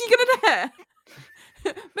 How else are you gonna do it?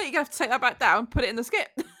 But you're gonna have to take that back down, put it in the skip.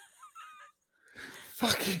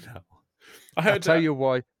 Fucking hell! I'll tell you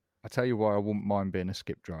why I wouldn't mind being a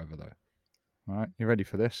skip driver though. All right, you ready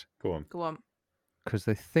for this? Go on. Go on. Because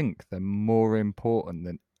they think they're more important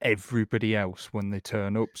than everybody else when they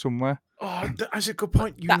turn up somewhere. Oh, that's a good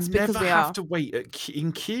point. You That's because never they have are. to wait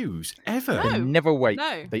in queues ever. No. They never wait.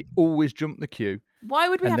 No. They always jump the queue. Why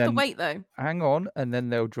would we And have to then- wait though? Hang on, and then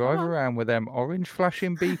they'll drive on. around with them orange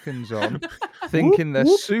flashing beacons on, thinking they're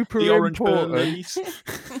whoop, super The orange important. police.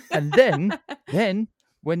 And then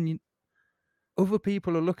when other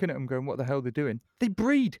people are looking at them going, what the hell are they doing? They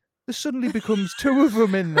breed. There suddenly becomes two of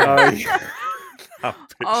them in there. That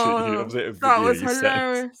picture of the that video was you sent.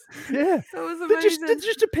 hilarious. Yeah. That was They amazing.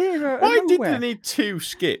 just appear out Why of did nowhere. they need two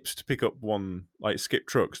skips to pick up one, like skip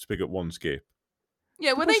trucks to pick up one skip?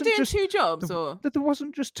 Yeah, were It they wasn't doing just 2 jobs or? There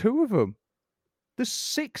wasn't just two of them. There's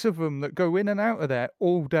 6 of them that go in and out of there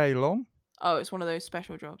all day long. Oh, it's one of those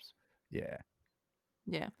special jobs. Yeah.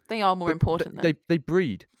 Yeah, they are more But important. Then. They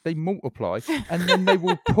breed, they multiply, and then they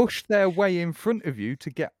will push their way in front of you to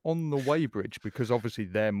get on the weighbridge because obviously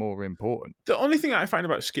they're more important. The only thing I find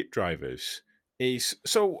about skip drivers is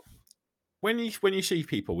so when you see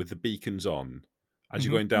people with the beacons on as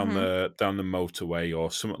you're going down the motorway or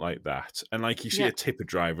something like that, and like you see Yeah. a tipper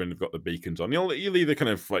driver and they've got the beacons on, you'll either kind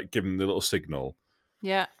of like give them the little signal.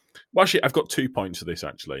 Yeah. Well, actually, I've got 2 points to this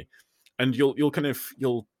actually, and you'll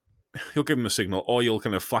give them a signal, or you'll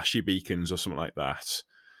kind of flash your beacons or something like that.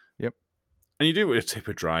 Yep. And you do it with a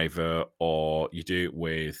tipper driver, or you do it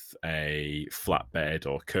with a flatbed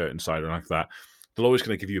or curtain side or like that. They're always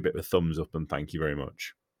going to give you a bit of a thumbs up and thank you very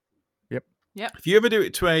much. Yep. Yep. If you ever do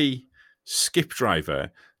it to a skip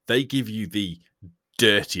driver, they give you the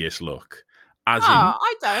dirtiest look, as in,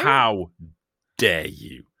 I don't. how dare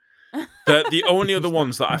you? The only other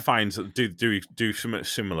ones that I find that do something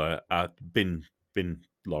similar are bin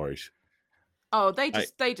lorries. Oh, they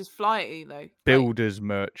just fly at you though. Like, Builders,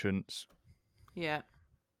 merchants. yeah.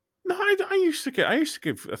 No, I used to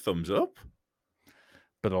give a thumbs up.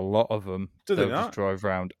 But a lot of them, Do they they'll not? just drive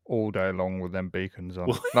around all day long with them beacons on.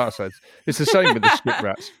 Well- Like I said, it's the same with the skip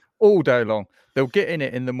rats. all day long. They'll get in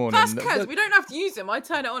it in the morning. That's because we don't have to use them. I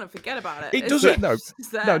turn it on and forget about it. It It's doesn't-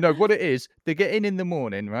 just there. No. What it is, they get in the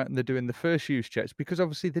morning, right, and they're doing the first use checks because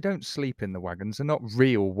obviously they don't sleep in the wagons. They're not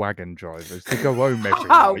real wagon drivers. They go home every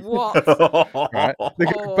Oh, night. what? Right? They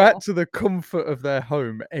go Oh. back to the comfort of their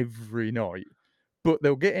home every night, but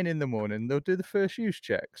they'll get in the morning. They'll do the first use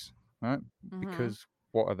checks, right? Mhm. Because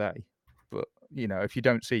what are they? But if you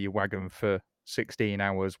don't see your wagon for 16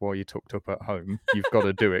 hours while you're tucked up at home, you've got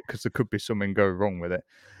to do it because there could be something go wrong with it.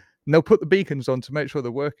 And they'll put the beacons on to make sure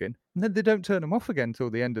they're working, and then they don't turn them off again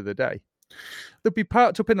till the end of the day. They'll be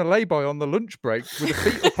parked up in a lay-by on the lunch break with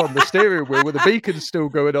the feet up on the steering wheel with the beacons still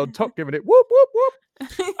going on top, giving it whoop whoop whoop.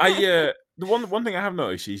 The one thing I have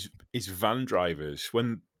noticed is van drivers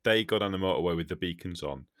when they go down the motorway with the beacons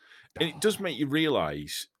on, and it does make you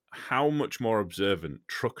realise how much more observant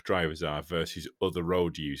truck drivers are versus other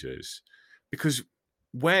road users, because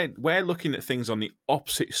we're looking at things on the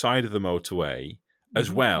opposite side of the motorway as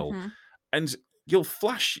Mhm. well, Mhm. and you'll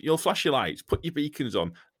flash your lights, put your beacons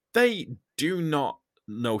on. They do not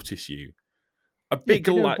notice you. A Yeah, big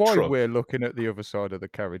do you know why truck. we're looking at the other side of the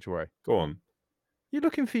carriageway? Go on. You're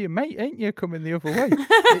looking for your mate, ain't you? Coming the other way.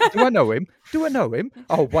 Do I know him? Do I know him?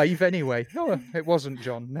 I'll wave anyway. No, it wasn't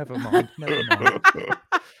John. Never mind. Never mind.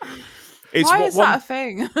 It's Why what- is that a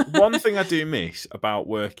thing? one thing I do miss about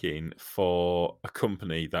working for a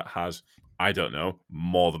company that has, I don't know,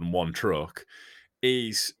 more than one truck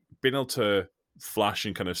is being able to flash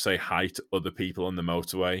and kind of say hi to other people on the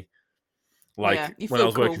motorway. Like Yeah, you when I feel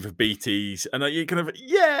was working cool. for BTs, and you kind of,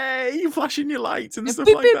 yay, you flashing your lights and Yeah, stuff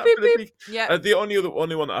beep, like beep, that. beep, Bit of beep. big- Yeah. The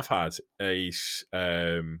only one that I've had is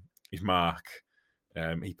Mark.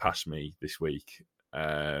 He passed me this week,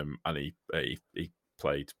 and he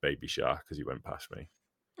played Baby Shark as he went past me.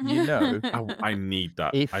 You know, I need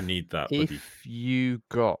that. If- I need that. Bloody... if you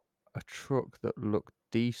got a truck that looked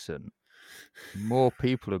decent, more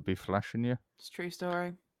people would be flashing you. It's a true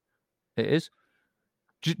story. It is.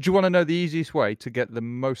 Do you want to know the easiest way to get the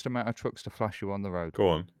most amount of trucks to flash you on the road? Go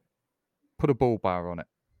on. Put a bull bar on it.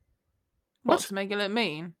 What, What? to make it look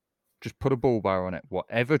mean? Just put a bull bar on it.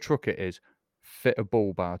 Whatever truck it is, fit a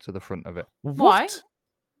bull bar to the front of it. Why? What?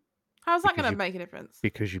 How's that Because going to you- make a difference?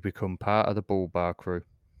 Because you become part of the bull bar crew.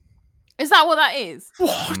 Is that what that is?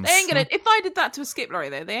 What? They ain't gonna. If I did that to a skip lorry,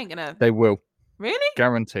 though, they ain't gonna. They will. Really?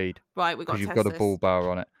 Guaranteed. Right, we got Because to you've test got a this. bull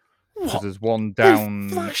bar on it. Because What? there's one They down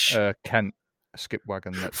flash- Kent skip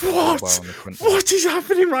wagon that's got a bull bar What? on the front. of it. What is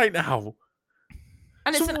happening right now?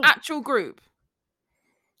 And it's So an what- actual group.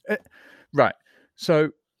 Right.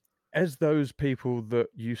 So, as those people that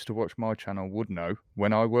used to watch my channel would know,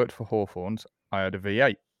 when I worked for Hawthorns, I had a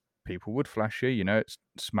V8. People would flash you, it's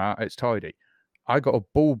smart, it's tidy. I got a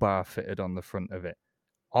bull bar fitted on the front of it.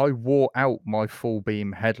 I wore out my full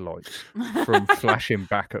beam headlights from flashing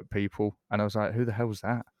back at people, and I was like, who the hell's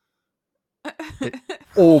that?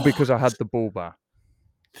 All because I had the bull bar.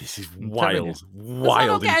 This is telling you. wild, Does that wild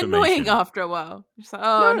not get information. annoying after a while? Just like,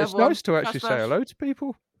 oh, No, another it's one. nice to actually Flash, say flash. hello to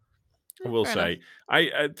people. I will Fair say,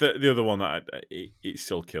 the other one that it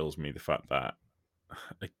still kills me, the fact that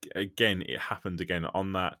again it happened again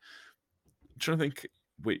on that. I'm trying to think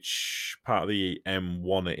which part of the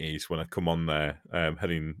M1 it is when I come on there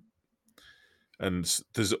heading, and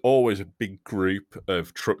there's always a big group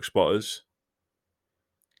of truck spotters.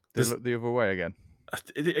 They There's- look the other way again.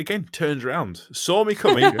 It again turned around, saw me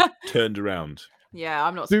coming, turned around. Yeah,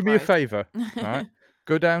 I'm not. Do me a surprised. favour, right?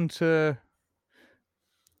 Go down to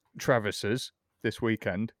Travis's this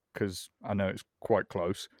weekend because I know it's quite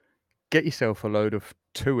close. Get yourself a load of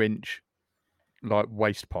 2-inch like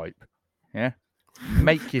waste pipe. Yeah,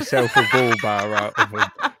 make yourself a bull bar out of them.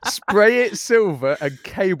 Spray it silver and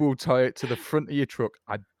cable tie it to the front of your truck.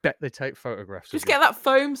 I bet they take photographs. Just of you. get that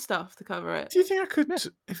foam stuff to cover it. Do you think I could,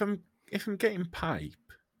 if I'm getting pipe,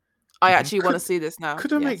 I actually want to Could- see this now.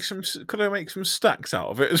 could I make yes. some? Could I make some stacks out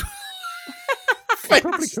of it as well? You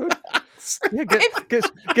probably could. Yeah,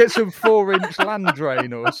 get some 4-inch land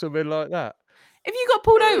drain or something like that. If you got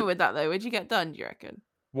pulled over with that though, would you get done? Do you reckon?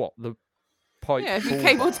 What, the pipe? Yeah, if you bull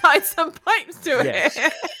cable bar? tied some pipes to Yes.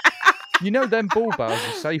 it. You know, them bull bars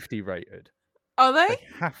are safety rated. Are they? They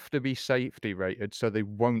have to be safety rated so they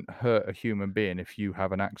won't hurt a human being if you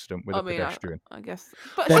have an accident with a pedestrian. I guess.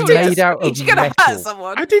 But They're surely made it's out of you're gonna hurt metal.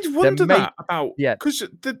 someone. I did wonder made- that about yeah. because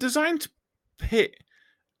they're designed to hit,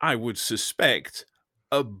 I would suspect,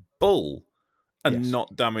 a bull and Yes.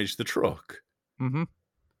 not damage the truck. Hmm.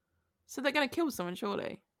 So they're gonna kill someone,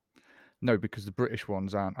 surely. No, because the British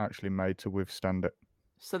ones aren't actually made to withstand it.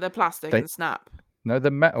 So they're plastic They- and snap. No,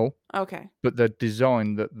 they're metal, Okay. but they're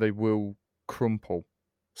designed that they will crumple.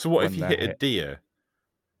 So what if When you they're hit a hit. deer?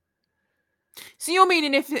 So you're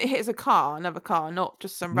meaning if it hits another car, not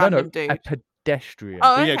just some No, random a dude? pedestrian.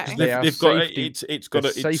 Oh, But yeah, okay. because They are they've got safety- it's got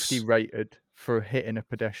They're a safety rated for hitting a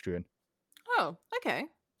pedestrian, Oh, okay.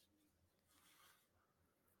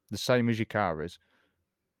 the same as your car is.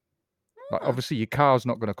 Like, Ah. obviously, your car's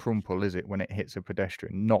not going to crumple, is it, when it hits a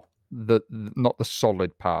pedestrian? Not the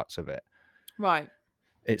solid parts of it. Right.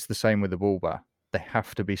 It's the same with the bull bar. They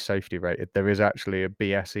have to be safety rated. There is actually a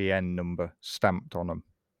BSEN number stamped on them.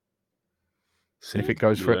 And if it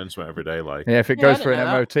goes you for learn something every day, like yeah, if it Yeah, I goes for an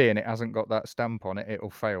didn't know that. MOT and it hasn't got that stamp on it, it'll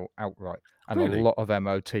fail outright. And Really? a lot of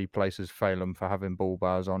MOT places fail them for having bull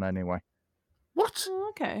bars on anyway. what? Oh,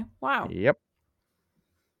 okay. Wow. Yep.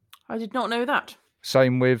 I did not know that.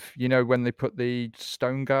 Same with, when they put the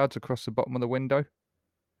stone guards across the bottom of the window.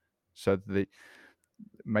 So it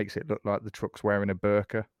makes it look like the truck's wearing a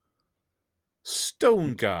burqa.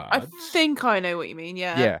 Stone guards. I think I know what you mean.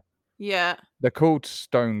 Yeah. Yeah. Yeah. They're called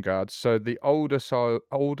stone guards. So the older style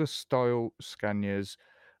Scanias,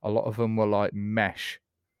 a lot of them were like mesh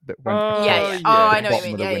that went Oh, across Yeah. yeah. Oh, I the know what bottom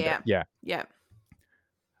you of mean. the Yeah. window. Yeah. Yeah. Yeah.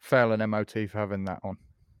 Fail an MOT for having that on.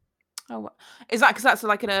 Oh, is that because that's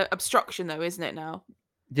like an obstruction though, isn't it now?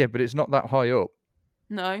 Yeah, but it's not that high up.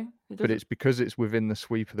 No. But it's because it's within the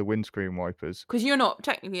sweep of the windscreen wipers. because you're not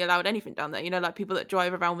technically allowed anything down there. Like people that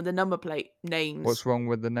drive around with the number plate names. What's wrong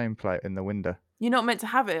with the nameplate in the window? You're not meant to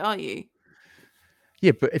have it, are you?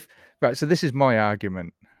 Yeah, but so this is my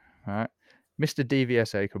argument, right? Mr.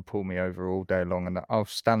 DVSA could pull me over all day long and I'll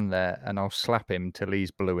stand there and I'll slap him till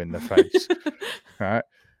he's blue in the face, right?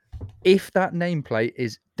 If that nameplate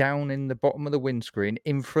is down in the bottom of the windscreen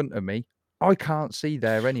in front of me, I can't see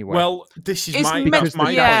there anyway. Well, this is It's my meant- that's my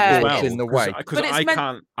point yeah. as well. It's in the way. Because But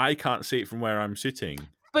it's I can't see it from where I'm sitting.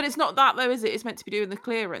 But it's not that though, is it? It's meant to be doing the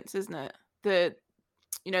clearance, isn't it? The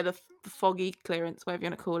foggy clearance, whatever you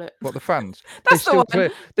want to call it. What, the fans? That's the one.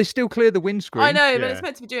 They still clear the windscreen. I know, but Yeah. it's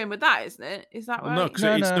meant to be doing with that, isn't it? Is that Well, right? no, because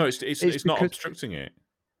No, it's not because- obstructing it.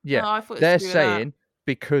 Yeah, Oh, I thought it was they're to do with that. saying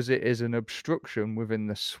because it is an obstruction within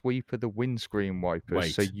the sweep of the windscreen wipers,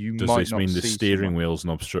 Wait, so you does might this not mean the see steering someone. wheel's an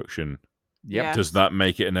obstruction? Yep. Yeah. Does that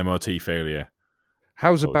make it an MOT failure?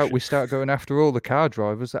 How's about we Bullshit. start going after all the car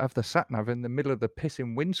drivers that have the sat nav in the middle of the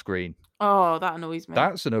pissing windscreen? Oh, that annoys me.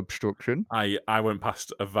 That's an obstruction. I went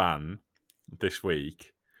past a van this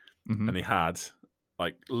week Mhm. and he had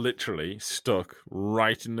like literally stuck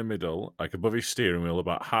right in the middle, like above his steering wheel,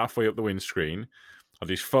 about halfway up the windscreen, had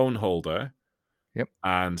his phone holder. Yep.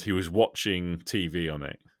 And he was watching TV on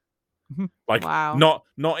it. Mhm. Like Wow.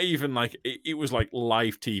 not even like it was like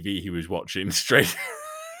live TV he was watching straight.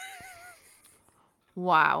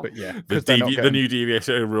 Wow. But yeah, The 'cause they're not getting- new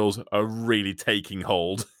DVSA rules are really taking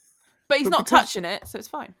hold. But he's but not because- touching it, so it's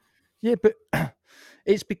fine. Yeah, but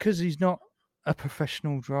it's because he's not a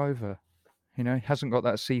professional driver. He hasn't got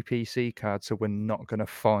that CPC card, so we're not going to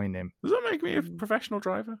fine him. Does that make me a professional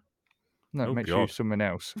driver? No, it Oh, makes you God. someone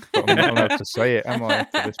else. But I'm not allowed to say it, am I,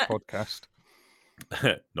 for this podcast?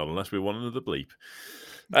 Not unless we want another bleep.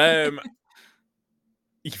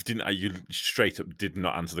 You straight up did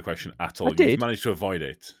not answer the question at all. You've did. managed to avoid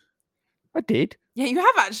it. I did. Yeah, you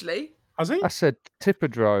have actually. Has he? I said tipper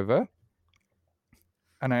driver,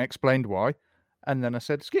 and I explained why, and then I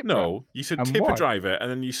said skip. No, you said And tipper why? driver,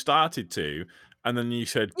 and then you started to, and then you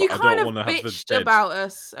said, You "But I kind don't of want to have the bitched dead." about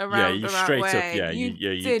us around you about straight up- way. yeah, you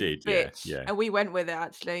did, yeah, bitch, yeah. and we went with it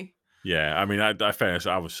actually. Yeah, I mean, I fairness,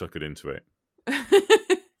 I was suckered into it.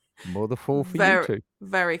 More the fall for Very- you two.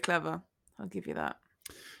 Very clever. I'll give you that.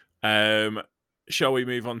 Shall we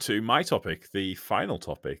move on to my topic, the final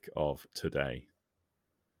topic of today?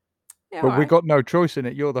 Yeah, But we got no choice in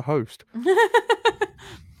it. You're the host.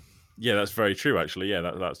 Yeah, that's very true. Actually, yeah,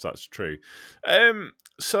 that's true.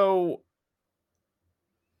 So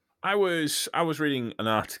I was reading an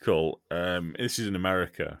article. This is in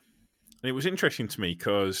America, and it was interesting to me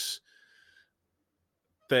because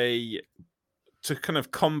to kind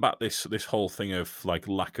of combat this whole thing of like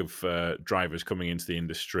lack of drivers coming into the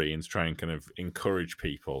industry and to try and kind of encourage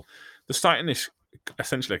people, they're starting this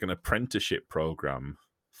essentially like an apprenticeship program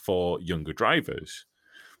for younger drivers,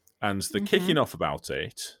 and they're kicking off about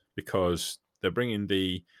it because they're bringing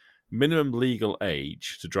the minimum legal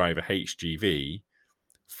age to drive a HGV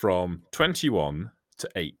from 21 to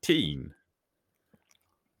 18.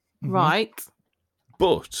 Right.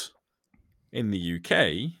 But in the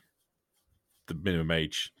UK, the minimum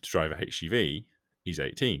age to drive a HGV is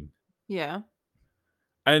 18. Yeah.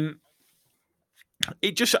 And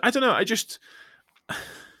it just, I don't know,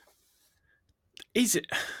 is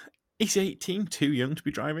 18 too young to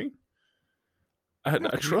be driving a You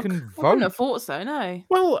truck? can I wouldn't vote. have thought so, no.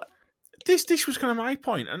 Well, this was kind of my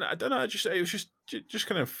point, and I don't know. It was just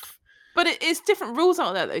kind of But it's different rules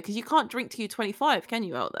out there though, because you can't drink till you're 25, can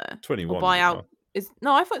you? Out there, 21. or buy as out well.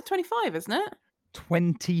 no, I thought it's 25, isn't it?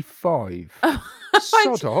 25. Oh,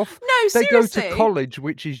 Sod off. no, They go seriously. to college,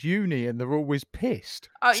 which is uni, and they're always pissed.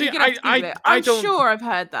 Oh, See, you're gonna have to Google it. I I'm don't- sure I've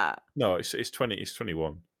heard that. No, it's 20. It's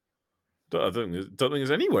 21. I don't think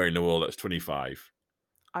there's anywhere in the world that's 25.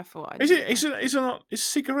 I thought I Is knew it? that. Is it not? Is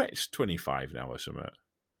cigarettes 25 now or something,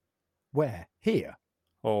 Where? Here?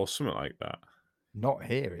 or something like that? Not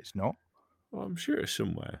here, it's not. Well, I'm sure it's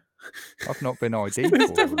somewhere. I've not been ID'd It's for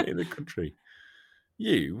it. definitely in the country.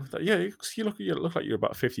 You look like you're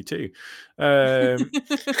about 52.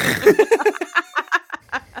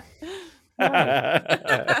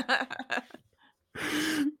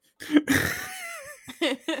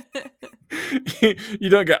 You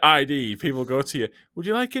don't get ID. People go to you. Would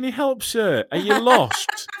you like any help, sir? Are you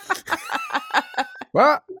lost?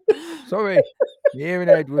 What? Sorry, the hearing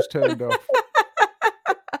aid was turned off.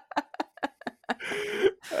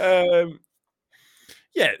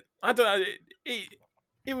 Yeah, I don't know.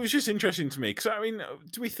 It was just interesting to me because I mean,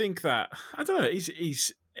 do we think that? I don't know.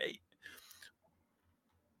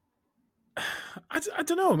 I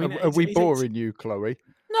don't know. I mean, Are we boring you, Chloe?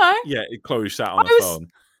 No, Yeah, Chloe sat on the I was-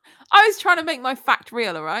 phone. I was trying to make my fact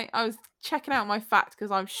real. All right, I was checking out my fact because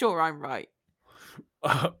I'm sure I'm right.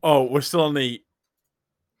 Oh, we're still on the.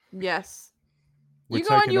 Yes. We're You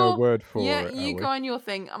go on taking her your word for yeah. it. You are go on your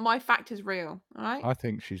thing. My fact is real. All right. we? I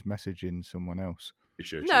think she's messaging someone else.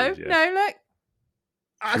 Sure, No, is, yeah. no, look.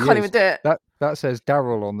 I She can't is. even do it. That says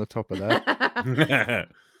Daryl on the top of there.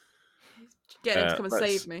 Get him to come and let's-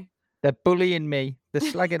 save me. They're bullying me. They're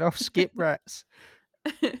slagging off skip rats.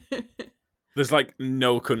 There's like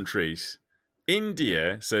no countries.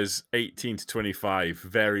 India says 18 to 25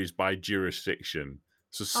 varies by jurisdiction.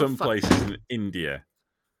 So some fuck. places in India.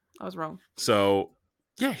 I was wrong. So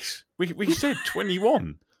yes, we said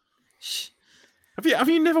 21. Shh. Have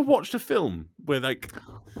you never watched a film where like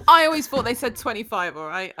I always thought they said 25. All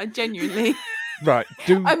right. I genuinely. Right.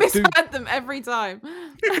 Do I misheard them every time.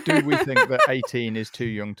 we think that 18 is too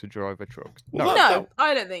young to drive a truck? Well, No. that- No,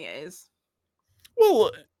 I don't think it is.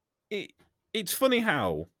 Well, it's funny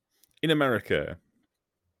how in America,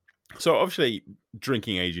 so obviously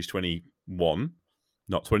drinking age is 21,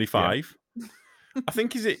 not 25. I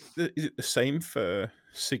think is it the same for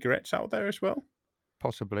cigarettes out there as well?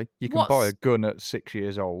 Possibly. You can buy a What's- gun at 6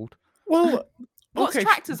 years old. Well, What's okay,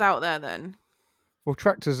 tractors out there then? Well,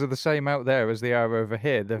 tractors are the same out there as they are over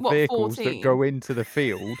here. They're What, vehicles 14? that go into the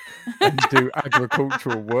field and do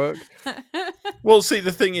agricultural work. Well, see,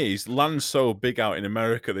 the thing is, land's so big out in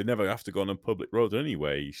America, they never have to go on a public road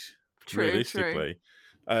anyways. True, realistically,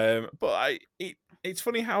 but it's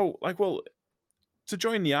funny how to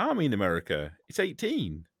join the army in America, it's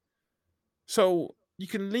 18, so you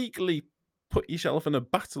can legally put yourself in a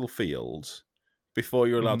battlefield before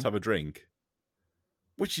you're allowed Mhm. to have a drink,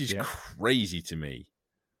 which is Yeah. crazy to me.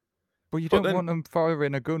 Well, you But don't then- want them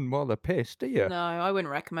firing a gun while they're pissed, do you? No, I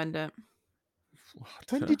wouldn't recommend it.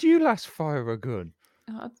 When did you last fire a gun?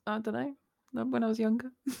 I don't know. When I was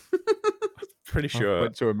younger. Pretty I sure.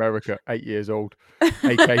 went to America, 8 years old,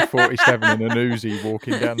 AK-47 and an Uzi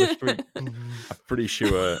walking down the street. I'm pretty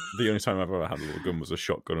sure the only time I've ever had a little gun was a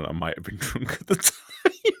shotgun, and I might have been drunk at the time.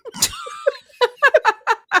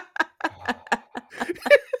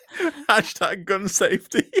 Hashtag gun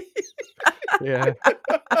safety. Yeah,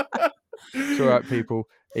 it's all right, people.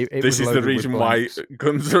 It This was is the loaded with reason why blanks.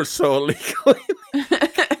 guns are so illegal.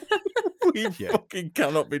 We Yeah. fucking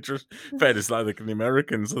cannot be fed as like the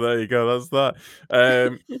Americans. So there you go. That's that.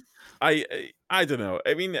 I don't know.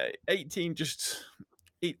 I mean, 18 just.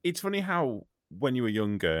 It's funny how when you were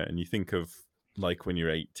younger and you think of like when you're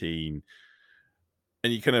 18,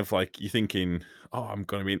 and you kind of like you're thinking, oh, I'm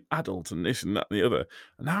going to be an adult and this and that and the other.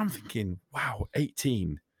 And now I'm thinking, wow,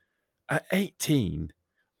 18. At 18,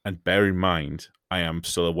 and bear in mind, I am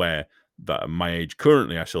still aware that at my age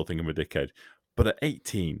currently, I still think I'm a dickhead. But at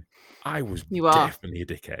 18, I was You are. definitely a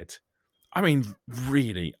dickhead. I mean,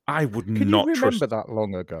 really, I would Can not you remember trust. that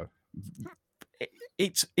long ago?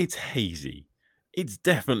 It's hazy. It's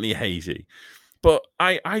definitely hazy. But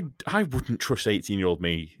I wouldn't trust 18-year-old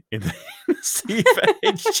me in the seat of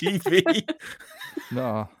HGV.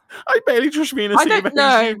 No. I barely trust me in a I seat of don't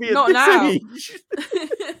know, HGV at not this now. age.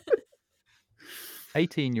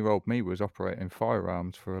 18-year-old me was operating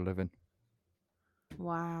firearms for a living.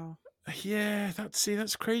 Wow. Yeah,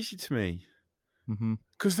 that's crazy to me. Hmm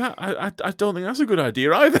Because I don't think that's a good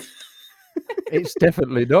idea either. It's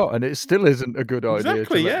definitely not, and it still isn't a good idea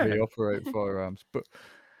Exactly, to let yeah. me operate firearms. But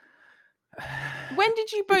When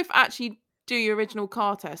did you both actually do your original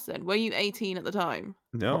car test then? Were you 18 at the time?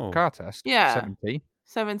 No. car test, Yeah. 17.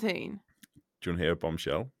 17. Do you want to hear a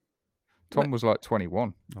bombshell? Tom was like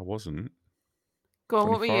 21. I wasn't. Go on,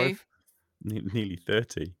 what were you? 25. Nearly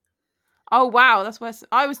 30. Oh wow, that's worse.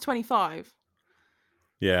 I was 25.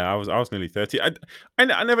 Yeah, I was nearly 30.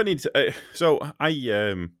 I never need to. So I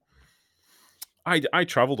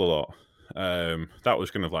traveled a lot. That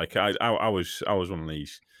was kind of like I was one of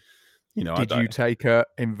these. You know, Did you take a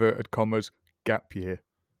inverted commas gap year?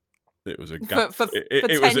 It was a gap. For it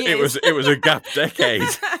 10 years. was a gap decade.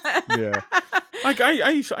 Yeah. Like I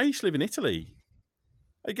used to live in Italy.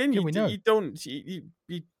 Again, Yeah, we know. you don't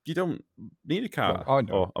need a car I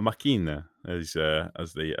know. or a macchina, as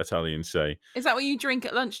the Italians say. Is that what you drink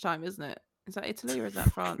at lunchtime, isn't it? Is that Italy or is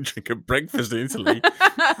that France? Drink a breakfast in Italy.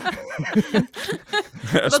 Lunch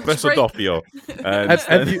Espresso break. doppio.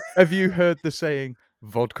 And Have you heard the saying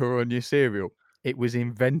 "vodka on your cereal"? It was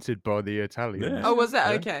invented by the Italians. Yeah. Oh, was it? Yeah.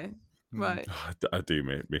 Okay. Mm. Right. I do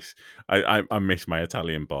miss. I miss my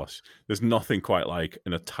Italian boss. There's nothing quite like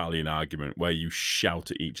an Italian argument where you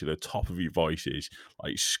shout at each at the top of your voices,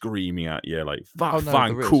 like screaming at you, like Oh, no,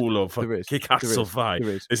 "Fan there is. culo, There is. che cazzo There fai?" There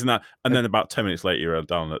is. Isn't that? And then about 10 minutes later, you're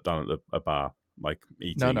down at a bar, like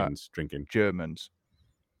eating No. and drinking. Germans.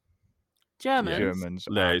 Germans. Germans.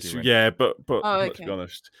 Yeah, arguing. yeah, but Oh, let's be okay.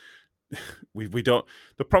 honest. We don't.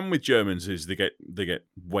 The problem with Germans is they get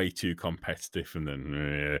way too competitive, and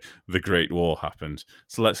then the Great War happened.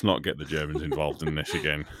 So let's not get the Germans involved in this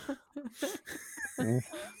again. We're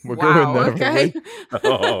Wow, going there. okay.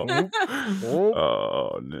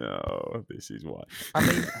 Oh no, this is why.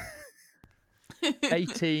 I mean,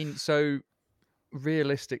 18. So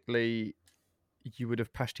realistically, you would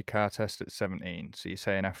have passed your car test at 17. So you're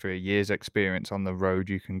saying after a year's experience on the road,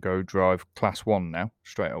 you can go drive class 1 now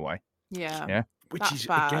straight away. Yeah. Yeah. Which That's is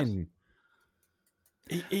bad. again.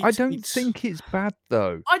 I don't think it's bad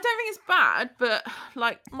though. I don't think it's bad, but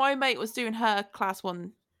like my mate was doing her class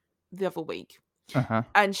 1 the other week. Uh-huh.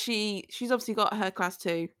 And she's obviously got her class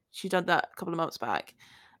 2. She done that a couple of months back.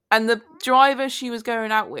 And the driver she was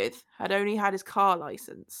going out with had only had his car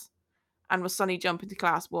license and was suddenly jumping to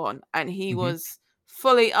class 1. And he Mhm. was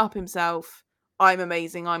fully up himself. I'm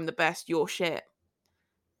amazing. I'm the best. You're shit.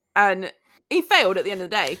 And he failed at the end of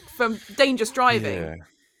the day from dangerous driving. Yeah.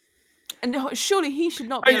 And surely he should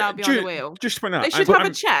not be allowed behind the wheel. Just to point out, They should have a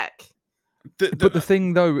check. But the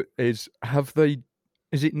thing though is,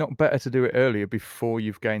 is it not better to do it earlier before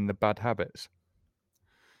you've gained the bad habits?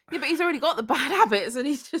 Yeah, but he's already got the bad habits and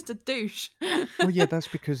he's just a douche. Well, yeah, that's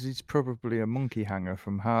because he's probably a monkey hanger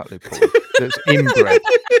from Hartlepool that's inbred.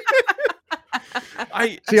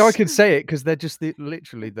 I can say it because they're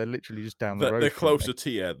literally just down the road. They're from me. closer to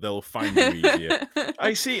you. They'll find you easier.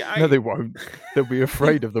 I see. No, they won't. They'll be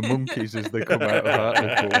afraid of the monkeys as they come out of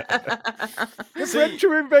Hartlepool. The French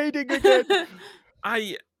are invading again.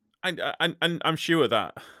 I'm sure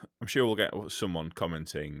we'll get someone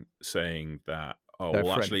commenting saying that. Oh, They're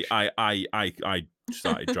well, actually, French. I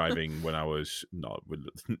started driving when I was not.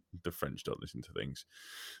 The French don't listen to things.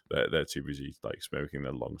 They're too busy like smoking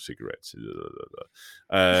their long cigarettes.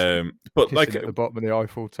 But Kissing like at the bottom of the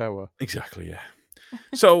Eiffel Tower. exactly, yeah.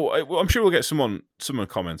 So I'm sure we'll get someone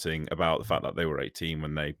commenting about the fact that they were 18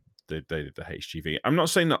 when they did the HGV. I'm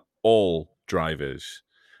not saying that all drivers.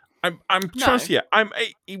 I'm trying to see. I'm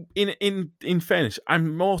in fairness.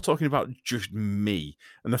 I'm more talking about just me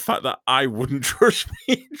and the fact that I wouldn't trust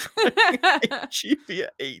me driving HGV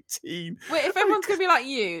at 18. Wait, if everyone's gonna be like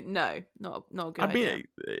you, no, not a good I mean, idea.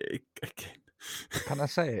 again, Can I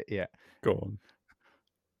say it yet? go on.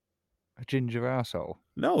 A ginger arsehole.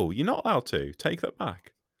 No, you're not allowed to. Take that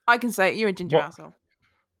back. I can say it. You're a ginger What? asshole.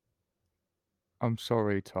 I'm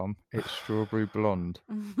sorry, Tom. It's strawberry blonde.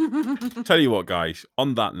 Tell you what, guys.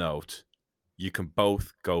 On that note, you can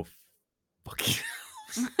both go fuck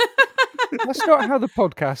yourselves. That's not how the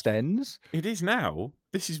podcast ends. It is now.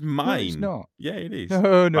 This is No, mine. it's not. Yeah, it is.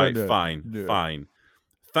 No, Right, no. fine, no. fine.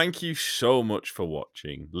 Thank you so much for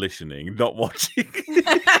watching, listening, not watching.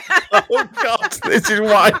 Oh God, this is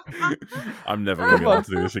why I'm never going to be able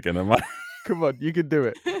to do this again, am I? Come on, you can do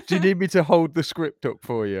it. Do you need me to hold the script up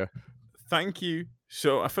for you? Thank you.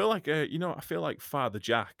 So I feel like I feel like Father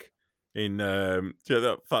Jack in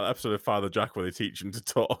that episode of Father Jack where they teach him to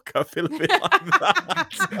talk. I feel a bit like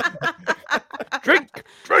that. Drink.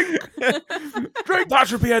 That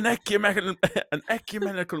should be an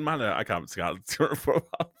ecumenical manner. I can't the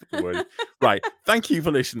word. Right. Thank you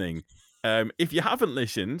for listening. If you haven't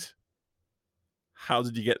listened, how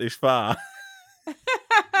did you get this far?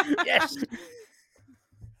 Yes.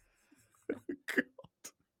 God.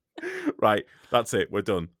 Right. That's it. We're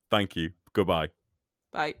done. Thank you. Goodbye.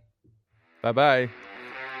 Bye. Bye-bye.